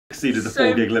exceeded the So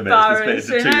 4 gig limit. It's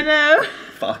split into 2. I know.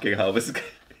 Fucking hell, this is...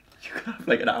 You could have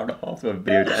like an hour and a half of a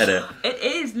video to edit. It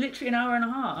is literally an hour and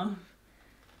a half.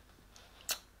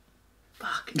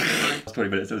 Fuck. Last 20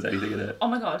 minutes, there was anything in it. Oh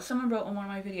my god, someone wrote on one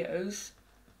of my videos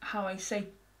how I say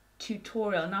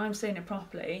tutorial. Now I'm saying it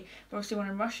properly. But obviously when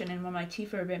I'm Russian and when my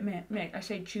teeth are a bit mixed, I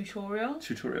say tutorial.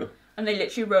 Tutorial. And they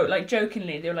literally wrote, like,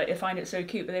 jokingly, they were like, they find it so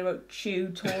cute, but they wrote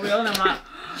tutorial, and I'm like,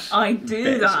 I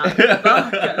do that.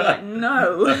 Fuck. And I'm like,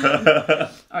 no.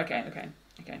 Okay.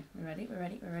 We're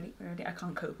ready. I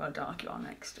can't cope how dark you are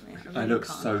next to me. I look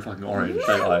so fucking orange,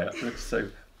 don't I? I look so...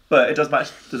 But it does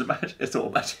match. Does it match? It sort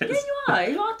of matches. Yeah, you are.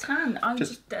 You are tan. I'm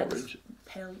just dead orange.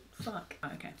 pale. Fuck.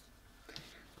 Okay.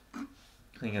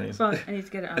 Fuck, I need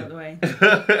to get it out of the way.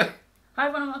 Hi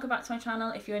everyone and welcome back to my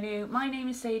channel. If you're new, my name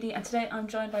is Sadie and today I'm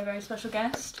joined by a very special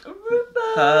guest, Rupert.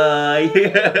 Hi.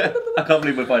 I can't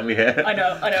believe we're finally here. I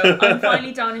know. I'm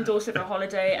finally down in Dorset for a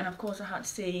holiday and of course I had to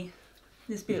see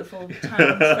this beautiful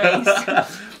town's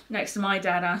face next to my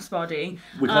dead-ass body.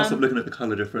 We can't stop looking at the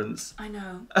colour difference. I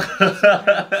know.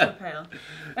 So pale.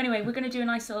 Anyway, we're going to do a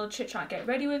nice little chit chat. Get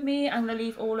ready with me. I'm going to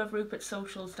leave all of Rupert's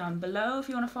socials down below if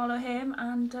you want to follow him.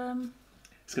 And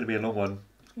it's going to be a long one.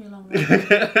 It's going to be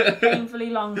a long one. Painfully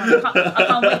long one. I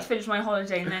can't wait to finish my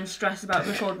holiday and then stress about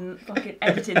recording, fucking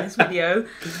editing this video.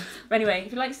 But anyway,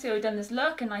 if you'd like to see how we've done this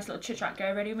look, a nice little chit chat.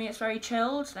 Get ready with me. It's very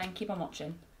chilled. Then keep on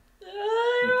watching.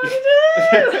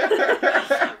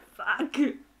 Fuck.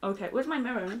 Okay, where's my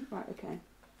mirror? Right, okay.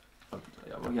 Well,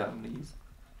 yeah, I'm gonna use.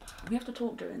 We have to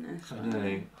talk during this.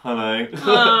 Hello.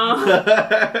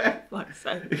 Oh. Fuck's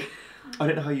sake. I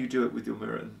don't know how you do it with your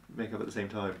mirror and makeup at the same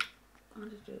time. I'll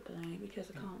just do it blurry because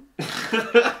I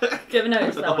can't. Do you ever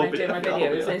notice that when I do my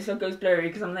videos, it still goes blurry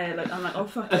because I'm there, like I'm like, oh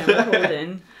fuck it, I'm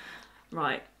recording.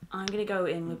 Right, I'm gonna go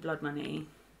in with blood money,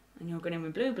 and you're going in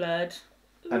with blue blood.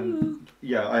 And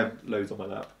yeah, I have loads on my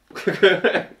lap.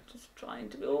 Just trying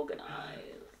to be organised.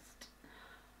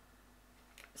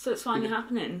 So it's finally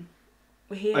happening.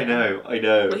 We're here. I know.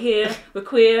 We're here. We're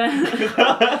queer.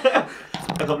 I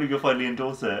can't believe you'll finally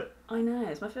endorse it. I know.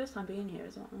 It's my first time being here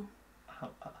as well. I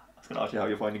was going to ask you how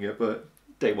you're finding it, but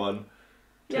day 1.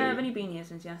 Yeah, I've only been here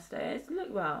since yesterday. It's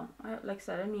looked well. Like I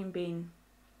said, I haven't even been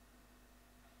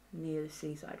near the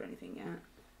seaside or anything yet.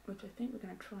 Which I think we're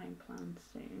going to try and plan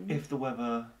soon. If the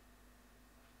weather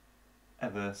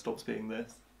ever stops being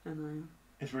this. I know.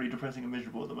 It's really depressing and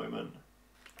miserable at the moment.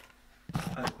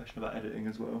 I have a question about editing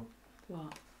as well.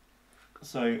 What?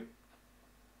 So, are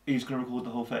you just going to record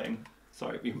the whole thing?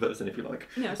 Sorry, you can put this in if you like.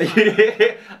 No, it's fine.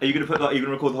 Are you going to put like, are you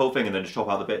going to record the whole thing and then just chop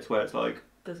out the bits where it's like...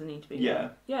 Doesn't need to be. Yeah.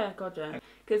 Yeah, God, yeah.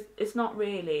 Because it's not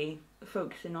really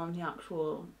focusing on the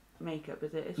actual makeup,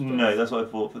 is it? It's just no, that's what I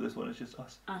thought for this one. It's just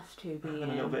us. Us two being...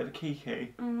 And a little bit of a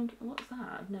kiki. What's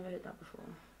that? I've never heard that before.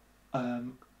 I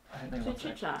don't know. So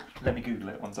chit chat. Let me Google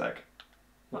it. 1 sec.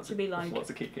 What's it be like? What's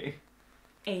a kiki?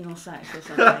 Anal sex or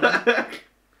something.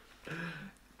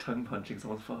 Tongue punching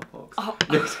someone's fart box. Oh.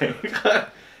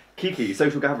 Kiki,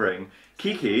 social gathering.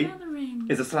 Kiki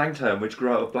is a slang term which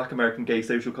grew out of Black American gay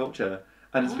social culture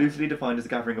and is loosely defined as a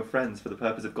gathering of friends for the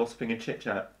purpose of gossiping and chit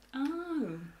chat.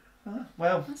 Oh.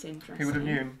 Well, That's interesting. who would have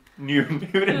known?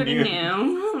 Who would have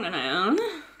known?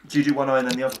 Do you do one eye and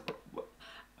then the other?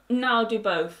 No, I'll do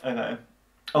both. Okay.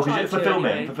 Oh, Try for to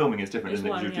filming. anyway. For filming, it's different, It's isn't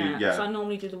one, it? yeah. So I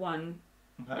normally do the one,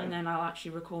 Okay. and then I'll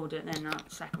actually record it, and then that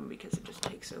second because it just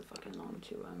takes so fucking long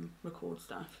to record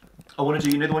stuff. I want to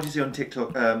do, you know the ones you see on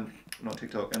TikTok, not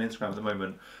TikTok, and Instagram at the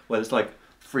moment, where it's like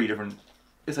 3 different,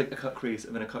 it's like a cut crease,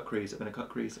 and then a cut crease, and then a cut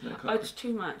crease, and then a cut crease. Oh, it's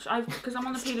too much. Because I'm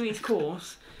on the P. Louise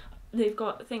course, they've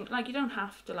got, like, you don't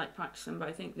have to, like, practice them, but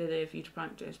I think they're there for you to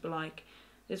practice, but, like,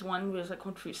 there's one where it's like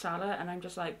called fruit salad, and I'm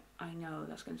just like, I know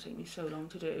that's going to take me so long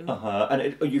to do.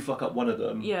 And you fuck up one of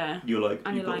them. Yeah. You're like,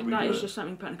 and you're like, that is just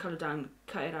something putting a colour down,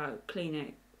 cut it out, clean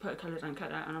it, put a colour down, cut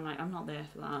it out, and I'm like, I'm not there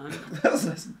for that.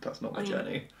 that's not my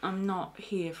journey. I'm not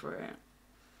here for it.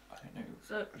 I don't know.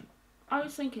 So, I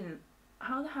was thinking,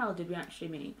 how the hell did we actually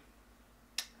meet?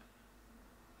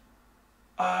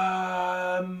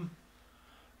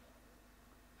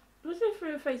 Was it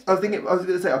through a Facebook? I was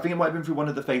going to say, I think it might have been through one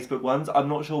of the Facebook ones. I'm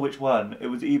not sure which one. It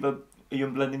was either, are you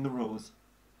in Blending the Rules?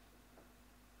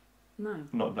 No.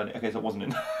 Not Blending, okay, so it wasn't in.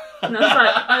 No,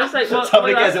 I was like, what?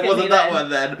 Somebody guess it wasn't that one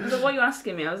then. So what are you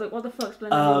asking me? I was like, what the fuck's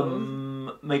Blending the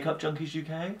Rules? Makeup Junkies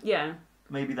UK? Yeah.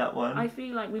 Maybe that one. I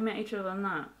feel like we met each other on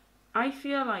that. I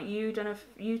feel like you done a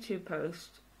YouTube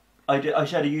post. I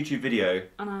shared a YouTube video.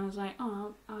 And I was like,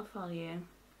 oh, I'll follow you.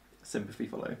 Sympathy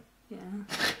follow.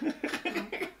 Yeah.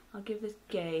 I'll give this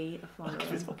gay a follow. I'll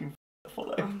give this fucking a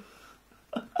follow.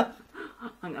 I'm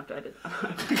going to have to edit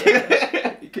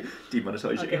that.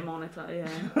 Demonetise I'll you. get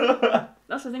monetized, yeah.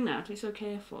 That's the thing now, to be so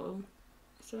careful.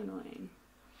 It's so annoying.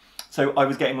 So I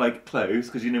was getting like close,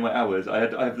 because you know my hours, I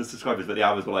have the subscribers, but the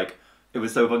hours were like, it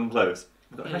was so fucking close.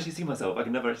 I can actually see myself, I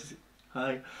can never actually see.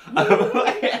 Hi. I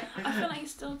feel like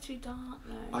it's still too dark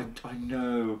though. I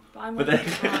know. But then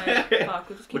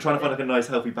we're trying to find like a nice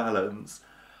healthy balance.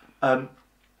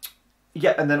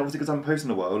 Yeah, and then obviously because I'm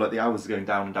posting a while, like the hours are going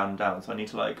down and down and down, so I need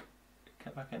to like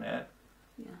get back in it.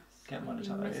 Yes. Get You're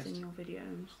monetised. missing your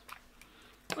videos.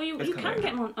 Well, you can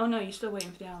get one. Oh no, you're still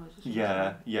waiting for the hours.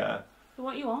 Yeah, yeah. So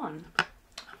what are you on?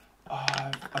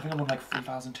 I think I'm on like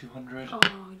 3,200. Oh,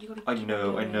 you gotta. I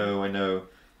know.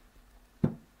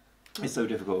 It's so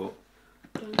difficult.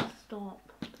 Don't stop.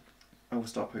 I will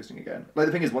start posting again. Like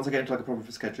the thing is, once I get into like a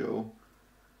proper schedule.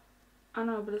 I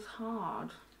know, but it's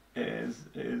hard. It is.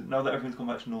 Now that everything's gone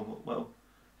back to normal. Well,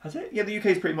 has it? Yeah, the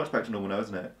UK's pretty much back to normal now,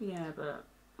 isn't it? Yeah, but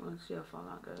we'll see how far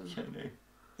that goes. Yeah,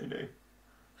 I know.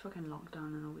 Fucking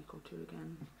lockdown in a week or two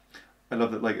again. I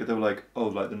love that, like, they were like, oh,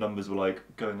 like, the numbers were, like,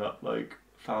 going up, like,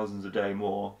 thousands a day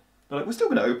more. They're like, we're still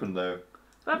going to open, though.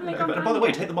 But haven't they gone down and by the way,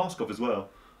 again? take the mask off as well.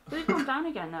 But they've gone down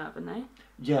again now, haven't they?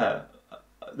 Yeah,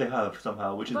 they have,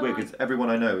 somehow, which is weird, because everyone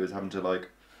I know is having to, like,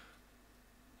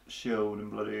 shield and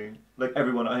bloody... Like,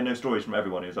 everyone, I know stories from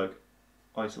everyone who's, like,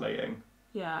 isolating.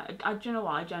 Yeah, do you know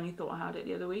what? I genuinely thought I had it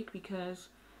the other week, because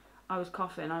I was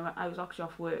coughing. I was actually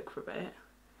off work for a bit,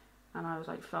 and I was,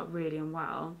 like, felt really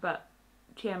unwell, but...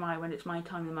 TMI, when it's my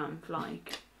time of the month,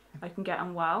 like, I can get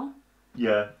unwell.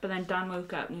 Yeah. But then Dan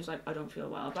woke up and he was like, I don't feel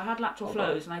well. But I had lateral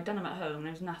flows and I'd done them at home and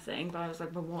there was nothing. But I was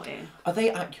like, but what if? Are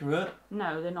they accurate?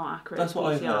 No, they're not accurate. That's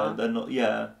what I've heard. They're not,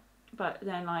 yeah. But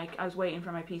then, like, I was waiting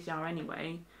for my PCR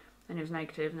anyway, and it was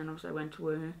negative, and then obviously I went to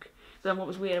work. But then what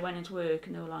was weird, I went into work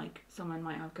and they were like, someone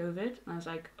might have COVID. And I was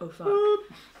like, oh fuck.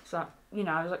 So, you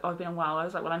know, I was like, oh, I've been unwell. I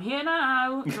was like, well, I'm here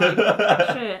now.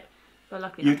 Like, shit. But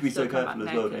luckily, you have to be so careful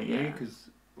as well, don't you? Yeah. Because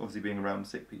obviously being around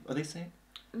sick people. Are they sick?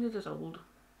 They're just old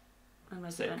and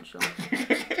residential.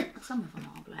 Some of them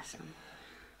are, bless them.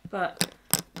 But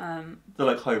they're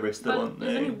like high risk, though, aren't they?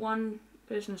 There's only one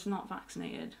person that's not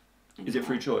vaccinated anymore. Is it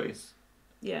through choice?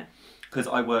 Yeah. Because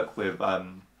I work with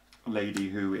a lady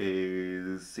who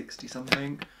is 60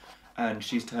 something, and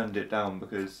she's turned it down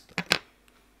because,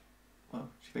 well,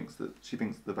 she thinks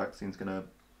the vaccine's gonna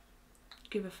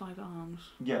give her 5 arms.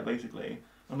 Yeah, basically.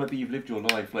 I'm like, but you've lived your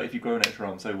life. Like, if you grow an extra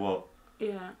arm, so what?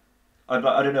 Yeah. I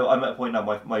don't know. I'm at a point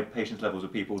now. My patience levels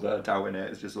with people that are doubting it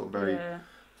is just sort of very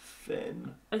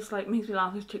thin. It's like makes me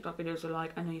laugh. Those TikTok videos are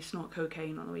like, I know you snort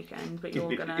cocaine on the weekend, but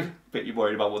you're gonna. But you're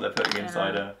worried about what they're putting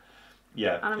inside her.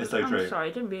 Yeah, and it's so true. I'm sorry,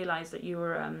 I didn't realise that you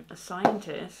were a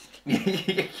scientist.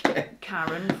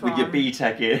 Karen from. With your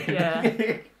B-Tech in. Yeah.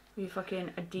 With your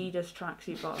fucking Adidas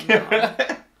tracksuit bottom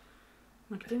on.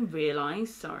 Like, I didn't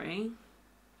realise, sorry.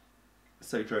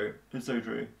 So true. It's so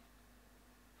true.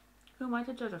 Who am I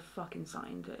to judge a fucking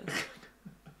scientist?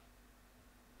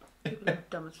 People are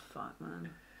dumb as fuck, man.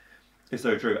 It's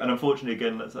so true. And unfortunately,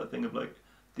 again, that's that thing of like,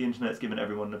 the internet's given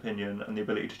everyone an opinion and the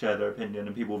ability to share their opinion,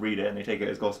 and people read it and they take it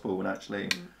as gospel when actually...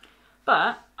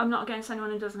 But I'm not against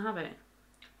anyone who doesn't have it.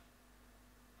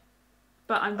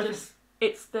 But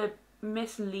it's the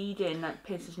misleading that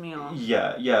pisses me off.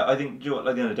 Yeah, I think, you know what,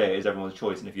 at the end of the day, it's everyone's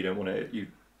choice, and if you don't want it, you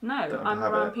No, I'm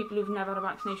around people who've never had a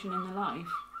vaccination in their life.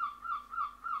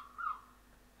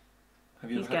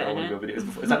 Have you ever had that on your videos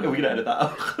before? Is that, are we going to edit that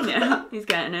out? Yeah, he's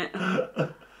getting it.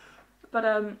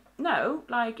 But, no,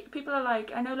 like, people are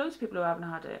like, I know loads of people who haven't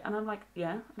had it, and I'm like,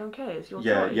 yeah, I don't care, it's your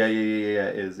choice. Yeah, it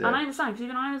is, yeah. And I understand, because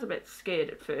even I was a bit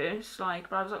scared at first, like,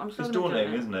 but I was like, I'm still It's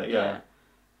daunting, isn't it? Yeah.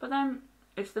 But then,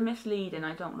 it's the misleading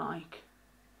I don't like.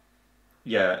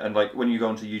 Yeah, and like, when you go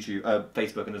onto YouTube,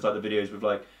 Facebook, and there's like the videos with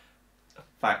like,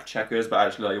 fact checkers, but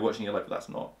actually like, you're watching it like, but that's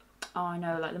not. Oh, I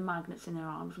know, like the magnets in their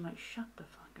arms, I'm like, shut the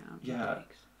fuck up. Yeah.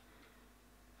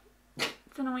 I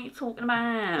don't know what you're talking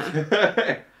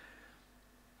about.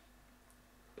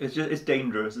 It's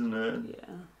dangerous, isn't it?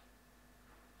 Yeah.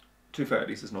 To be fair, at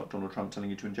least it's not Donald Trump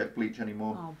telling you to inject bleach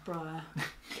anymore. Oh, bruh.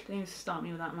 Don't even start me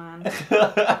with that, man.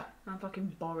 I'm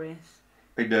fucking Boris.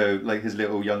 I know, like his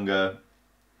little younger...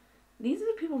 These are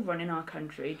the people running our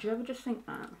country. Do you ever just think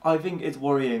that? I think it's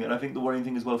worrying, and I think the worrying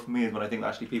thing as well for me is when I think that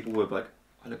actually people were like,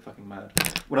 I look fucking mad.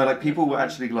 When I like, people were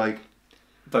actually like,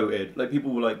 voted. Like,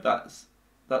 people were like, that's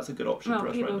a good option for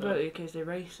us right now. Well, people voted because they're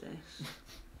racist.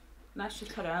 Let's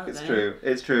just put it out there.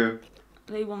 It's true.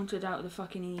 They wanted out of the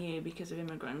fucking EU because of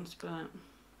immigrants, but...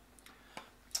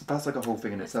 That's like a whole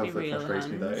thing in itself that frustrates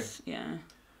me though. Yeah.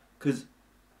 Because,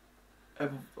 I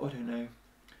don't know.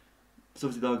 it's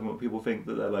obviously the argument people think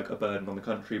that they're like a burden on the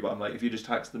country, but I'm like, if you just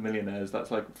tax the millionaires,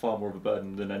 that's like far more of a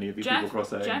burden than any of these people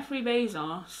crossing. Jeffrey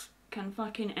Bezos can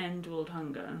fucking end world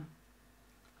hunger.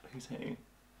 Who's he?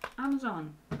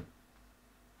 Amazon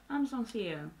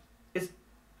CEO. Is...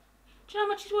 Do you know how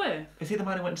much he's worth? Is he the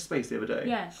man who went to space the other day?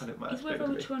 Yes. I don't mind. He's worth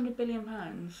over £200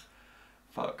 billion.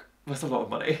 Fuck. That's a lot of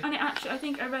money. And it actually, I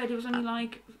think I read it was only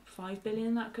like 5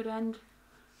 billion that could end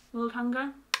world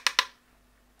hunger.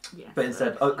 Yeah. But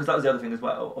instead, because that was the other thing as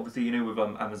well. Obviously, you know, with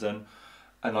Amazon,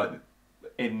 and like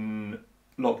in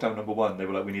lockdown number 1, they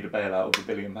were like, we need a bailout of £1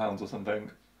 billion or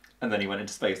something, and then he went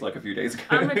into space like a few days ago.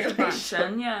 And Richard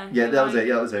Branson, yeah. Yeah, that was it.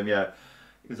 Yeah, that was him. Yeah,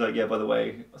 he was like, yeah. By the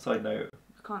way, side note,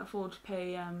 I can't afford to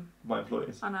pay my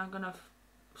employees, and I'm gonna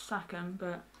sack him.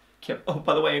 But yeah. Oh,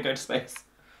 by the way, you're going to space.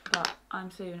 But I'm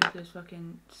saving up this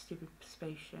fucking stupid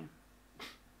space shit.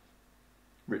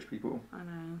 Rich people. I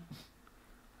know.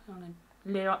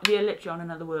 They're literally on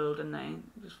another world, and they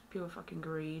just pure fucking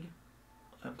greed.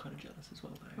 I'm kind of jealous as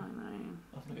well, though. I know.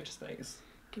 I want to go to space.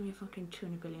 Give me a fucking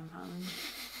 £200 billion.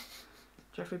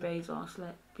 Jeffrey Bezos,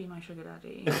 be my sugar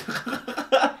daddy.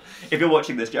 If you're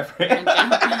watching this, Jeffrey,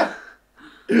 I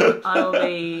will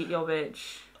be your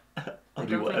bitch. I'll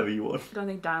do whatever you want. I don't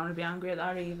think Dan would be angry at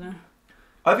that either.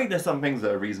 I think there's some things that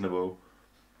are reasonable,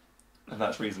 and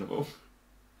that's reasonable.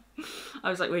 I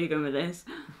was like, where are you going with this?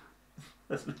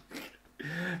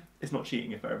 It's not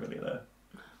cheating if they're a millionaire.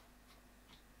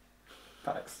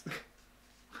 Facts.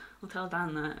 I'll tell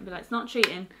Dan that. I'll be like, it's not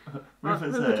cheating.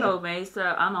 Rupert's Rupert told me,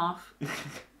 so I'm off.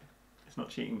 It's not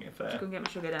cheating if they're... Just go and get my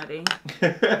sugar daddy.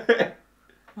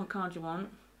 What card do you want?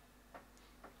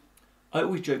 I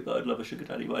always joke that I'd love a sugar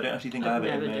daddy, but I don't actually think I have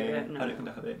it in me. No. I don't think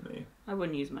I have it in me. I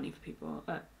wouldn't use money for people.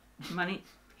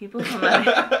 People for money.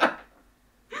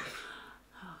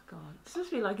 Oh god, it's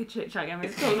supposed to be like a chit chat game.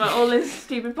 It's talking about all this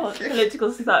stupid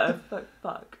political stuff. But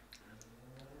fuck.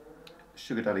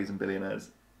 Sugar daddies and billionaires.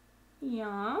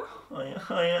 Yeah. Oh yeah.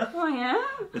 Oh yeah. Oh yeah.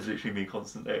 It's literally me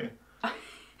constantly.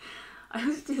 I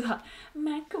always do that.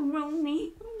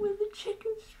 Macaroni with a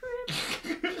chicken strip.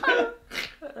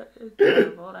 It's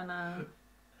terrible, I know.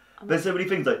 There's so many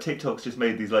things, like TikTok's just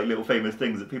made these like little famous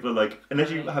things that people are like,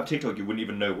 unless you have TikTok, you wouldn't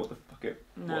even know what the fuck it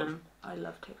was. No, I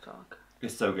love TikTok.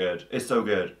 It's so good. It's so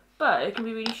good. But it can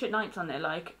be really shit nights on there.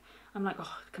 Like, I'm like,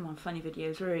 oh, come on, funny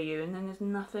videos, where are you? And then there's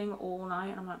nothing all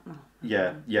night, and I'm like, oh.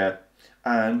 Yeah, yeah.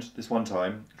 And this one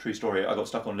time, true story, I got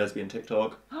stuck on lesbian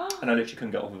TikTok, and I literally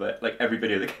couldn't get off of it. Like every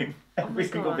video that came, every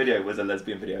single video was a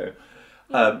lesbian video,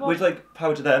 Yeah, which like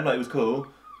power to them, like it was cool,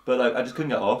 but like I just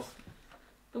couldn't get off.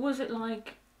 But was it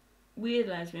like weird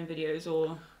lesbian videos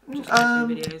or just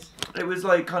lesbian videos? It was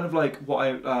like kind of like what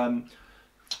it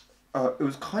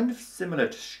was kind of similar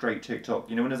to straight TikTok.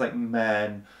 You know when there's like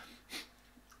men.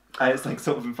 And it's like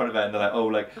sort of in front of it, and they're like, oh,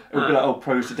 like it would be like, oh,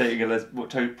 pros to dating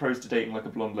pros to dating like a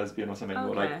blonde lesbian or something,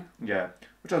 or like, yeah,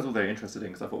 which I was all very interested in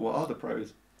because I thought, what are the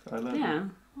pros? I learned yeah,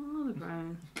 what are the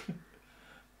pros?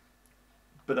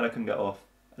 But then I couldn't get off,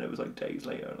 and it was like days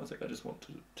later, and I was like, I just want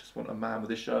a man with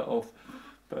his shirt off,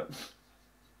 but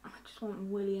I just want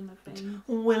Willie in my face.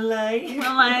 Willie.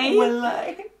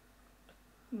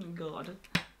 Oh God.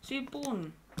 So you're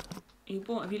born?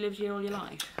 Have you lived here all your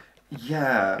life?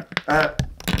 Yeah.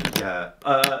 Yeah.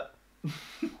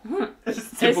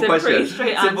 It's a pretty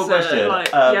straight answer, like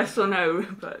yes or no.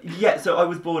 But yeah, so I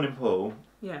was born in Poole.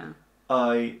 Yeah.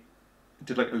 I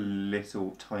did like a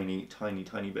little tiny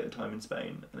bit of time in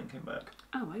Spain and then came back.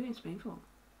 Oh, why were you in Spain for?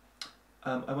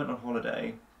 I went on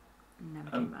holiday.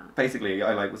 Never came back. Basically,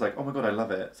 I was like, oh my god, I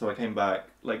love it. So I came back,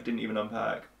 like didn't even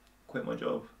unpack, quit my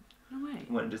job. No way.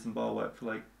 Went and did some bar work for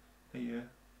like a year.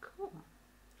 Cool.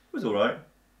 It was alright.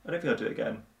 I don't think I'd do it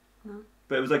again. No.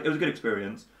 But it was a good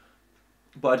experience.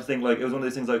 But I just think like it was one of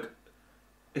those things like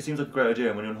it seems like a great idea,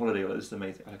 and when you're on holiday, you're like, this is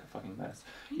amazing. I look a fucking mess.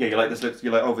 Yeah, you're like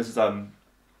you're like, oh, this is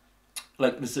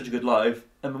like this is such a good life.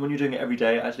 And when you're doing it every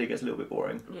day, actually it gets a little bit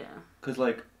boring. Yeah. Because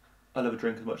like I love a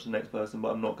drink as much as the next person, but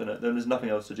I'm not gonna. Then there's nothing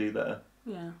else to do there.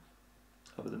 Yeah.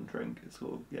 Other than drink, it's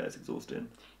sort of it's exhausting.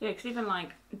 Yeah, because even like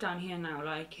down here now,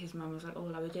 like his mum was like, oh,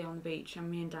 we'll have a day on the beach, and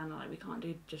me and Dan are like, we can't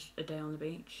do just a day on the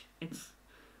beach.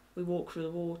 We walk through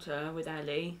the water with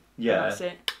Ellie. Yeah. And that's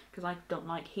it. Because I don't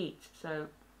like heat, so.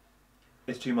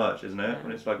 It's too much, isn't it? Yeah.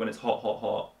 When it's hot.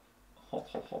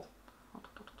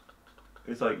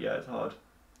 It's like it's hard.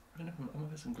 I don't know. I'm gonna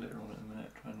put some glitter on it in a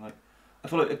minute. Try and like. I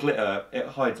feel like a glitter it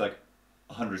hides like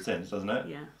 100 sins, doesn't it?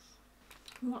 Yeah.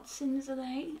 What sins are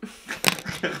they?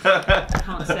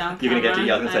 Can't say on You're gonna get.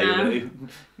 Yeah, I was gonna say you're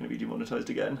gonna be demonetised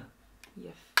again.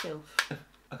 You filth.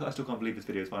 I still can't believe this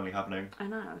video is finally happening. I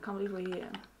know. I can't believe we're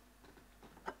here.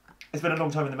 It's been a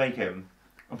long time in the making,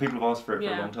 and people have asked for it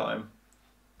for a long time.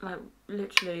 like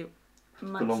literally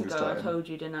months longest ago, time. I told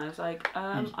you, didn't I? I was like,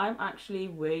 I'm actually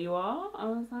where you are. I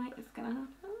was like, it's gonna happen.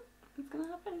 It's gonna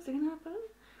happen. It's gonna happen.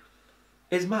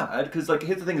 It's mad because like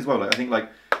here's the thing as well. Like I think like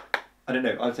I don't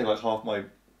know. I'd say like half my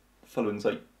following's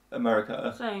like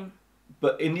America. Same.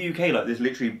 But in the UK, like there's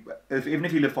literally even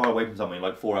if you live far away from something,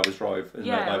 like 4 hours drive. Isn't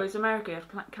Yeah, it? Like, whereas America, you have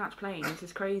to catch planes.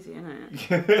 It's crazy, isn't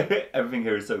it? everything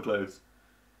here is so close.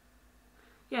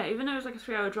 Yeah, even though it was like a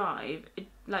 3-hour drive, it,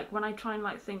 like when I try and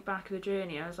like think back of the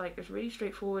journey, I was like, it's really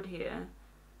straightforward here.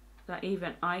 That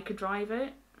even I could drive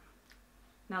it.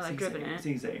 Now that I've driven it. It's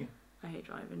easy. I hate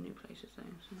driving new places though.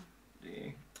 So.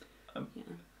 Yeah. Yeah.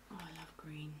 Oh, I love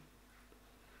green.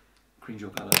 Green's your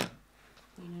colour.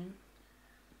 You know.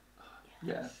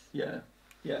 Yes. Yeah.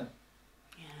 Yes.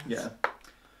 Yeah.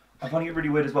 I find it really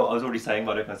weird as well. I was already saying,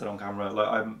 but I don't know if I said on camera. Like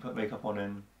I haven't put makeup on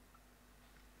in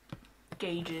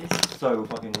Gauges. so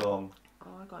fucking long.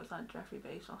 Oh, I got that Jeffrey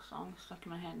Bezos song stuck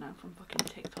in my head now from fucking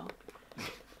TikTok.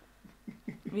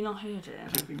 Have you not heard I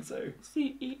it? don't think so.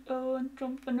 CEO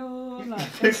entrepreneur.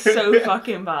 Like, it's so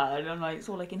fucking bad. I'm like, it's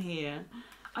all I can hear.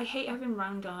 I hate having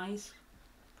round eyes.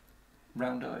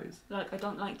 Round eyes. Like, I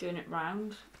don't like doing it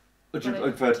round. Would you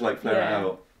prefer to like flare it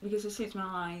out? Because it suits my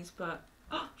eyes, but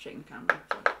shaking the camera.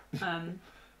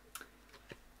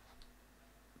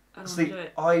 I don't See, do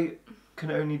it. I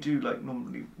can only do like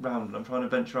normally round, and I'm trying to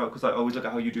venture out because I always look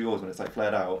at how you do yours when it's like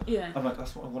flared out. Yeah. I'm like,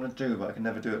 that's what I want to do, but I can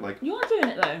never do it like. You are doing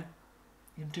it though.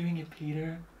 You're doing it,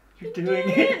 Peter. You're doing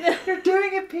it. You're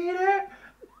doing it, Peter.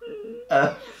 You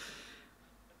are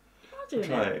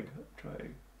doing it.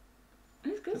 Trying.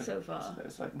 It's good so far.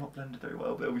 It's like not blended very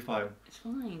well, but it'll be fine. It's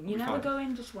fine. You never go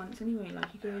in just once anyway.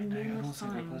 Like you go in No, and numerous also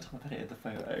by the times. time I've edited the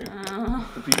photo,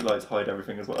 the beauty lights hide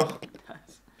everything as well.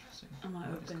 Interesting. I might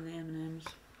open the M&Ms.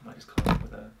 I might just come up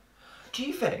with a. Do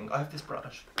you think I have this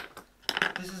brush?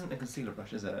 This isn't a concealer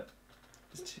brush, is it?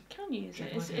 Can use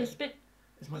it. It's a bit.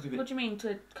 This might be a bit. What do you mean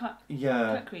to cut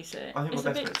crease it? I think it's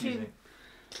my a best bit bet's too. using.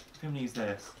 I'm going to use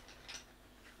this.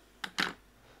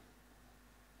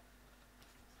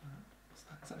 What's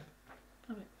that? Is that?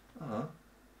 Have it. Uh-huh.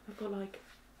 I've got like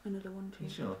another one too. You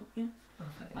sure? Yeah. Oh,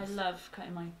 I thanks. love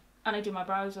cutting my, and I do my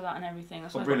brows with that and everything.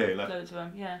 That's why really? I've got Like... loads of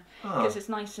them. Yeah. Oh. Because it's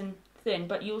nice and thin,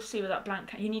 but you'll see with that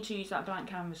blank. You need to use that blank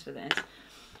canvas for this.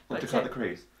 What, to cut the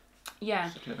crease?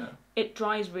 Yeah. Do it now. It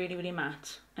dries really, really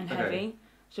matte and heavy,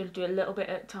 so you'll do a little bit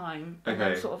at a time, and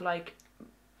then sort of like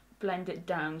blend it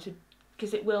down, so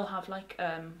because it will have like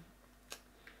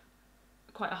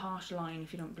quite a harsh line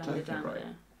if you don't blend it down. Right.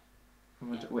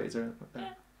 Yeah. Wait, is there?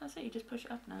 Yeah, that's it. You just push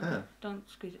it up now. Ah. Don't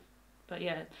squeeze it. But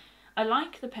yeah, I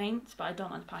like the paints, but I don't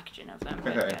like the packaging of them.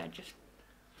 Okay. But yeah, just.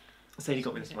 Sadie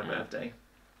got me this for my birthday.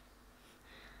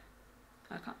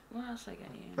 I can't. What else did I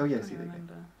get you? Oh, yeah, I can't see, they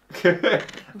remember.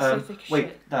 I'm so thick as wait,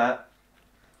 shit. that.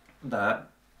 Brush.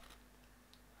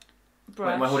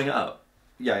 Wait, am I holding it up?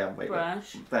 Yeah, wait.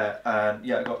 Brush. Wait. There, and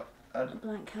yeah, I got A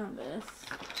blank canvas.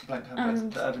 blank canvas,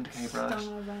 And the Urban Decay brush,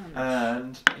 Star Ranch.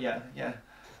 and yeah.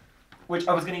 Which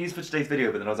I was going to use for today's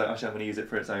video, but then I was like, actually, I'm going to use it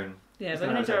for its own. Yeah, we're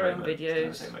going to do our own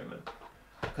videos.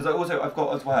 Because I've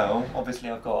got as well. Obviously,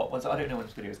 I've got. I don't know when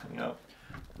this video is coming out,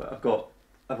 but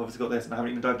I've obviously got this, and I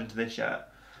haven't even dived into this yet.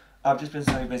 I've just been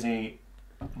so busy.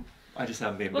 I just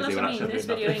haven't been busy. Well, that's what I mean. This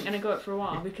video nothing. ain't going to go up for a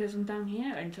while because I'm down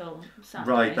here until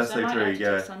Saturday. Right, that's so so I might true, have to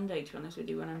yeah. do Sunday, to be honest with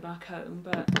you, when I'm back home,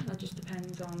 but that just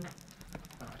depends on.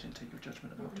 Oh, I didn't take your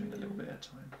judgment about doing a little bit at a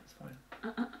time. It's fine.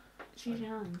 Just use your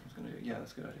hand. Yeah,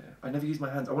 that's a good idea. I never use my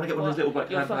hands. I want to get one of those little black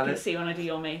You'll hand fucking palettes. see when I do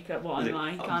your makeup what I'm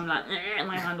like. I'm like,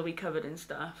 my hand will be covered in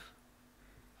stuff.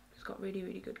 It's got really,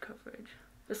 really good coverage.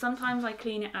 But sometimes I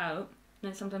clean it out,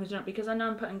 and then sometimes I don't, because I know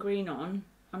I'm putting green on.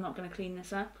 I'm not going to clean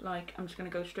this up. Like, I'm just going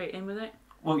to go straight in with it.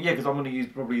 Well, yeah, because I'm going to use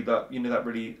probably that, that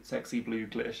really sexy blue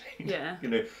glitter shade. Yeah.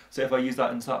 So if I use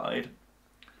that inside,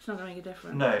 it's not going to make a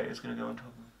difference. No, it's going to go on top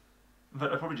of. In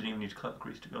fact, I probably didn't even need to cut the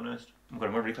crease, to be honest. I'm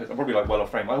really close. I'm probably like well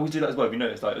off frame. I always do that as well. Have you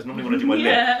noticed? Like, it's normally when I do my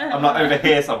lip, I'm like over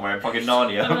here somewhere in fucking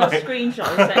Narnia. I'm like, screenshot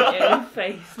I sent you. Your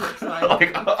face looks like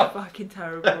it's fucking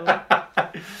terrible.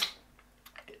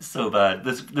 It's so bad.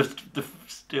 The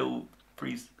still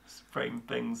freeze frame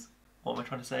things. What am I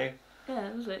trying to say? Yeah,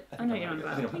 that was it. I know you're on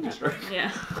about. I think I'm having a stroke.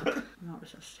 Yeah. I'm not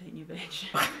resuscitating you, bitch.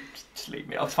 Just leave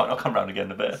me. It's fine. I'll come round again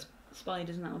in a bit.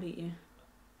 Spiders and that'll eat you.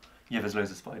 Yeah, there's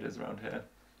loads of spiders around here.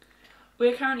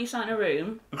 We're currently sat in a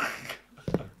room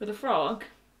with a frog,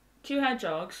 2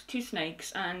 hedgehogs, 2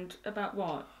 snakes, and about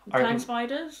what? 10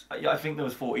 spiders? Yeah, I think there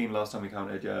was 14 last time we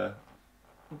counted, yeah.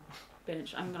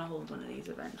 Bitch, I'm going to hold one of these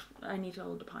events. I need to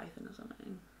hold a python or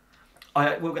something.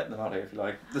 We'll get them out here if you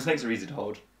like. The snakes are easy to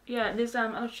hold. Yeah, there's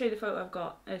I'll show you the photo I've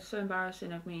got. It's so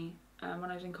embarrassing of me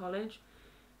when I was in college.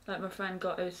 Like my friend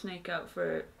got her snake out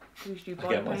for. We used to do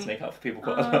body I get my paint. snake out for people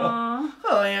quite a lot.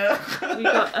 Oh yeah. We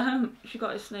got she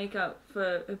got a snake out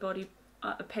for her body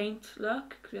a paint look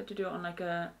because we had to do it on like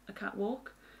a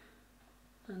catwalk,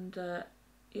 and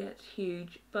yeah, it's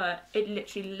huge, but it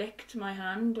literally licked my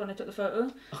hand when I took the photo.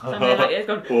 So I'm like, it's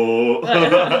gone.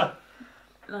 Oh.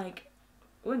 Like,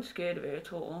 I wasn't scared of it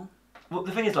at all. Well,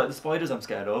 the thing is, like, the spiders I'm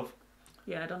scared of.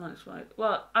 Yeah, I don't like spiders.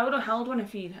 Well, I would have held one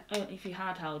if you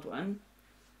had held one.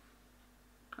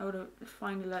 I would have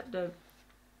finally let the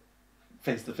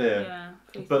Face the fear. yeah.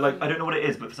 Face But the like, fear. I don't know what it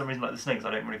is, but for some reason, like the snakes,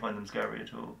 I don't really find them scary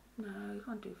at all. No, you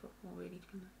can't do fuck all really.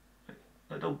 Can you?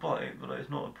 Like they'll bite, but like it's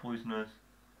not a poisonous.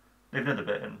 They've never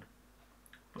bitten.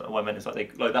 But what I meant is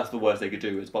like that's the worst they could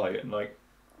do is bite and like.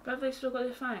 But have they still got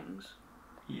their fangs?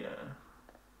 Yeah.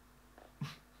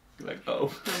 You're like,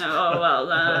 oh. No, oh well.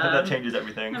 That changes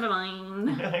everything. Never mind.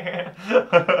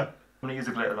 I'm gonna use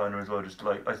a glitter liner as well, just to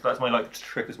like that's my like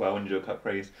trick as well when you do a cut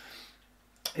crease.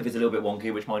 If it's a little bit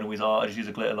wonky, which mine always are, I just use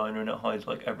a glitter liner and it hides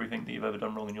like everything that you've ever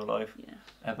done wrong in your life. Yeah.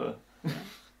 Ever. Yeah.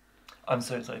 I'm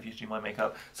so excited for you to do my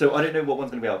makeup. So I don't know what one's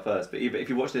gonna be out first, but if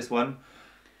you watch this one.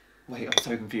 Wait, I'm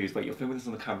so confused. Wait, you're filming this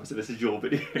on the camera, so this is your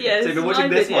video. Yeah, so if you're watching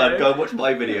this video. one, go and watch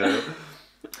my video.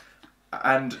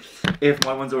 And if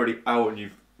my one's already out and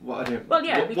you've, well, I don't. Well,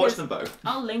 yeah, watch them both.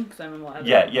 I'll link them and whatever.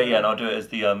 Yeah, and I'll do it as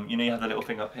the you know, you have the little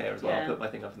thing up here as well. Yeah. I'll put my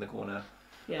thing up in the corner.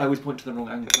 Yeah. I always point to the wrong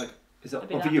angle. Like, is it? It'd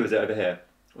be Oh, for that. you, is it over here?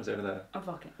 Or is it over there? Oh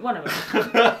fuck it. One of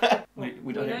them.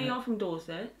 we don't know know. you're from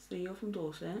Dorset, so you're from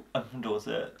Dorset. I'm from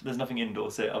Dorset. There's nothing in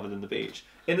Dorset other than the beach.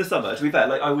 In the summer, to be fair,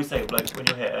 like I always say, like when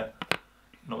you're here,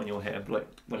 not when you're here, but like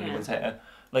when Yeah. anyone's here.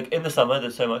 Like in the summer,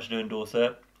 there's so much to do in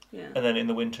Dorset, Yeah. and then in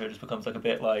the winter, it just becomes like a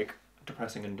bit like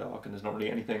depressing and dark, and there's not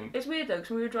really anything. It's weird though,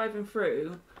 because when we were driving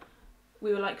through,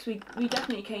 we were like, cause we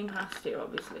definitely came past here,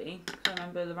 obviously. I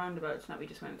remember the roundabouts that we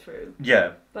just went through.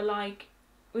 Yeah. But like,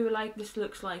 we were like, this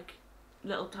looks like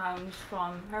little towns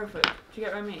from Hereford. Do you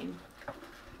get what I mean?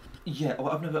 Yeah. Well,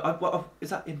 I've never. Is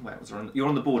that in Wales or you're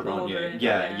on the border, aren't you? Border,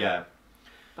 Yeah, yeah. yeah.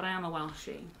 But I am a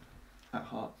Welshie. At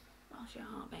heart. Welsh at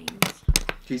heart, babes.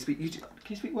 Can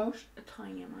you speak Welsh? A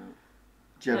tiny amount.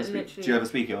 Do you ever Like, speak? literally- Do you ever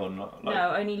speak it or not? Like,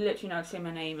 No, only literally know how to say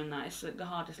my name and that. It's like the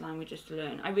hardest languages to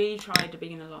learn. I really tried at the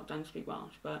beginning of lockdown to speak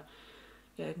Welsh, but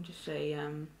yeah, I can just say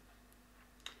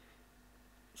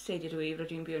Seidir dwi,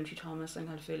 rydw i'n byw yn Tri Thomas yng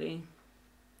Nghaerffili.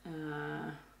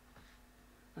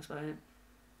 That's about it.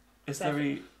 It's Beth-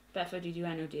 very. Beth ydy diw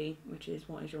enw di, which is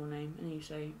what is your name, and then you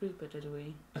say Rupert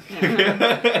ydw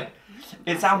i.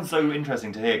 It sounds so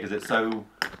interesting to hear because it's so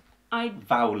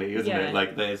vowely, isn't Yeah. it?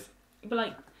 Like there's. But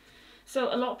like,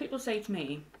 so a lot of people say to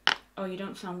me, "Oh, you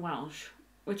don't sound Welsh,"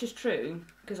 which is true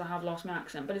because I have lost my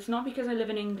accent. But it's not because I live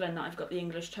in England that I've got the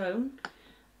English tone.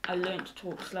 I learnt to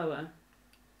talk slower.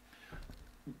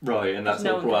 Right, and that's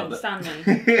No what one brought can out understand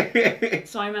me.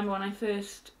 So I remember when I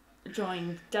first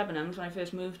joined Debenhams, when I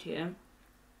first moved here,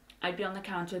 I'd be on the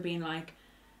counter being like,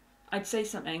 I'd say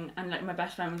something and like my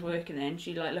best friend was working there and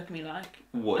she'd like look at me like,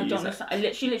 What I you don't said. understand. I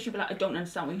literally be like, I don't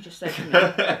understand what you just said to me.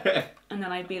 And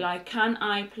then I'd be like, can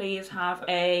I please have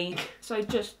a... So I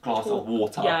just Glass of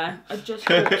water. Yeah, I just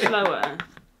talk slower.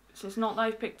 So it's not that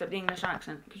I've picked up the English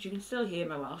accent because you can still hear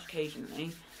my Welsh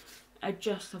occasionally. I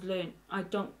just have learned. I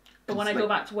don't... But when I go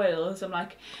back to Wales, I'm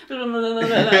like...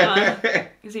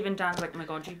 Because even Dan's like, oh my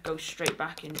god, you go straight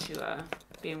back into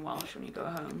being Welsh when you go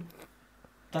home.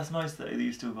 That's nice though that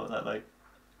you still got that like.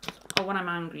 Or when I'm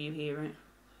angry, you hear it.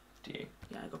 Do you?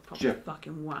 Yeah, I got proper Sure.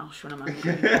 fucking Welsh when I'm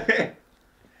angry.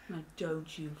 Like,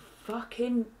 don't you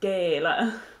fucking dare.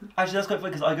 Like, Actually, that's quite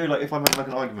funny because I go like if I'm having like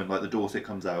an argument, like the Dorset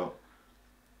comes out.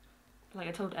 like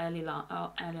I told Ellie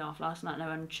off last night and I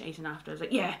went chasing after. I was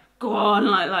like, yeah, go on.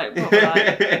 Like proper,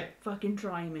 like, fucking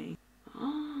try me.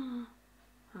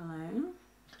 Hello?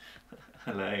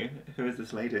 Hello, who is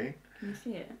this lady? Can you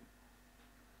see it?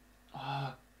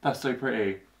 Ah, that's so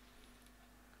pretty.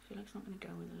 I feel like it's not going to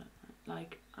go with it.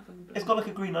 Like, I think It's got like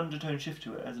a green undertone shift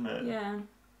to it, hasn't it? Yeah.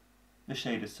 The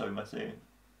shade is so messy.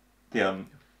 The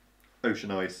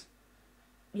ocean ice.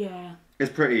 Yeah.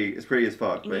 It's pretty as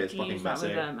fuck, You but need it's to fucking use that messy.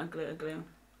 with a glitter glue.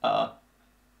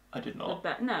 I did not.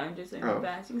 No, just like Oh. the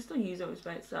best. You can still use it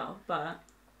by itself, but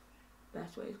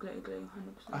best way is glitter glue,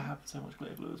 100%. I have so much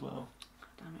glitter glue as well.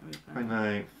 Damn it, Rupert. I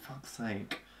know, fuck's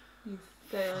sake. You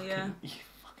failure. You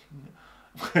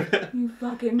fucking... You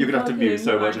fucking You're gonna have to mute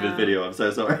so much of I this know. video, I'm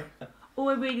so sorry. Oh,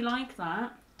 I really like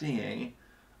that. Do you?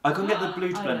 I can get the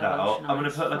blue to I blend know, out. ocean I'm gonna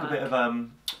ice, put like a bit of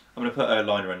I'm gonna put a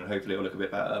liner in and hopefully it'll look a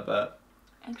bit better, but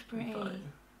It's pretty.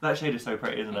 that shade is so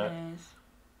pretty, isn't it? It is.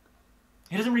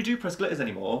 He doesn't really do pressed glitters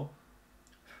anymore.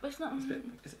 But it's not. It's a bit,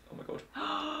 oh my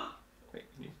god. Wait,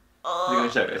 can you... You're going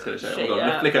to show it, it's going to show it. Shit, Hold on,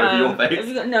 yeah. flick over your face. Have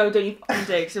you got, no, don't you fucking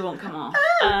do, because it won't come off.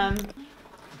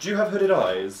 Do you have hooded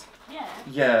eyes? Yeah.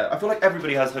 Yeah, I feel like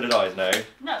everybody has hooded eyes, no?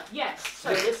 No, yes. So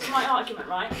this is my argument,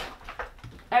 right?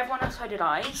 Everyone has hooded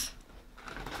eyes,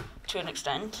 to an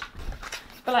extent.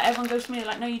 But like everyone goes to me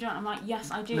like, no, you don't. I'm like,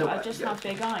 yes, I do. No, I just have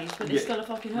big eyes, but they're still a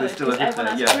fucking They're hood still a because hood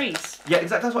everyone there, has yeah. crease. Yeah,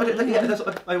 exactly. That's what I do. Yeah, that's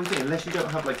what I always think. Unless you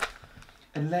don't have like,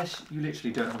 unless you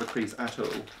literally don't have a crease at all.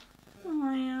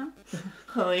 Oh yeah.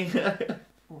 Hi.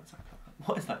 What's that colour?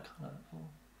 What is that colour?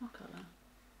 What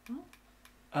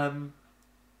colour?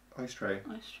 Ice tray.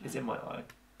 Ice tray. It's in my eye.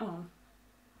 Oh.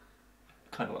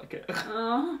 Kind of like it.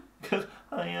 Oh. Cause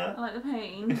I like the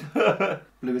pain.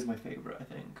 Blue is my favourite, I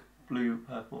think. Blue,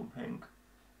 purple, and pink.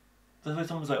 That's why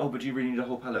someone was like, "Oh, but do you really need a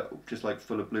whole palette just like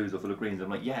full of blues or full of greens?" I'm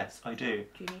like, "Yes, I do."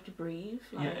 Do you need to breathe?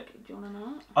 Like, Yeah. do you want to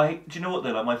not? Do you know what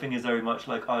though? Like my thing is very much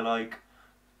like I like,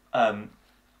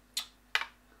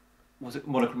 was it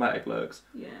monochromatic looks?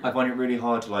 Yeah. I find it really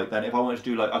hard to like. Then if I wanted to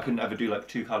do like, I couldn't ever do like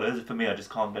two colours. For me, I just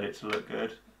can't get it to look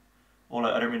good. Or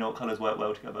like I don't really know what colours work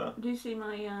well together. Do you see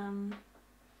my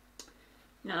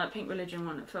you know, that Pink Religion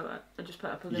one I just put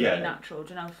up as Yeah. really natural. Do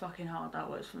you know how fucking hard that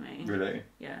was for me? Really?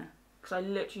 Yeah. Because I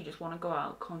literally just want to go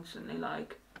out constantly.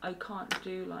 Like, I can't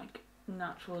do, like,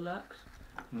 natural looks.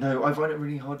 No, I find it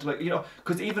really hard to like, you know,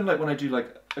 because even like when I do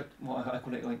like, what I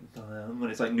call it like, when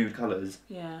it's like nude colours.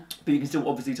 Yeah. But you can still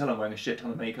obviously tell I'm wearing a shit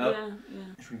ton of makeup. Yeah, yeah.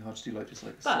 It's really hard to do like just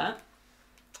like. But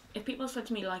if people said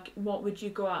to me like, what would you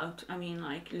go out? I mean,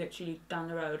 like literally down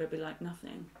the road, I'd be like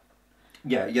nothing.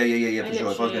 Yeah, for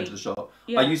sure. If I was going to the shop,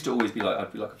 yeah. I used to always be like,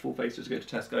 I'd be like a full face just to go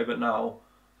to Tesco, but now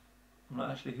I'm like,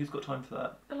 actually, who's got time for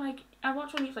that? But like, I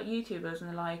watch all these like YouTubers and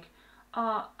they're like,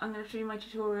 oh, I'm going to show you my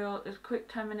tutorial. It's a quick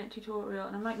 10-minute tutorial,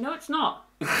 and I'm like, no, it's not.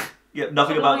 Yeah,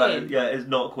 nothing Stop about lying. that. Yeah, it's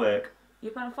not quick.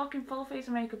 You put a fucking full face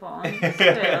of makeup on,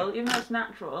 still, even though it's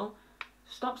natural.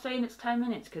 Stop saying it's 10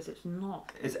 minutes because it's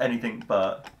not. It's anything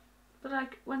but. But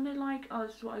like, when they're like, oh,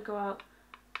 this is what I go out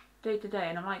day to day,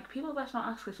 and I'm like, people best not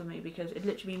ask this of me because it'd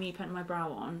literally be me putting my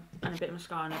brow on and a bit of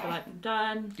mascara and I'd be like, I'm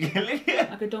done. Yeah.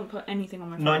 Like, I don't put anything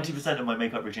on my face. 90% of my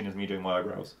makeup routine is me doing my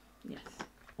eyebrows. Yes.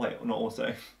 Wait, not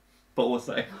also. But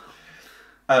also.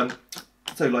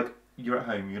 So like, you're at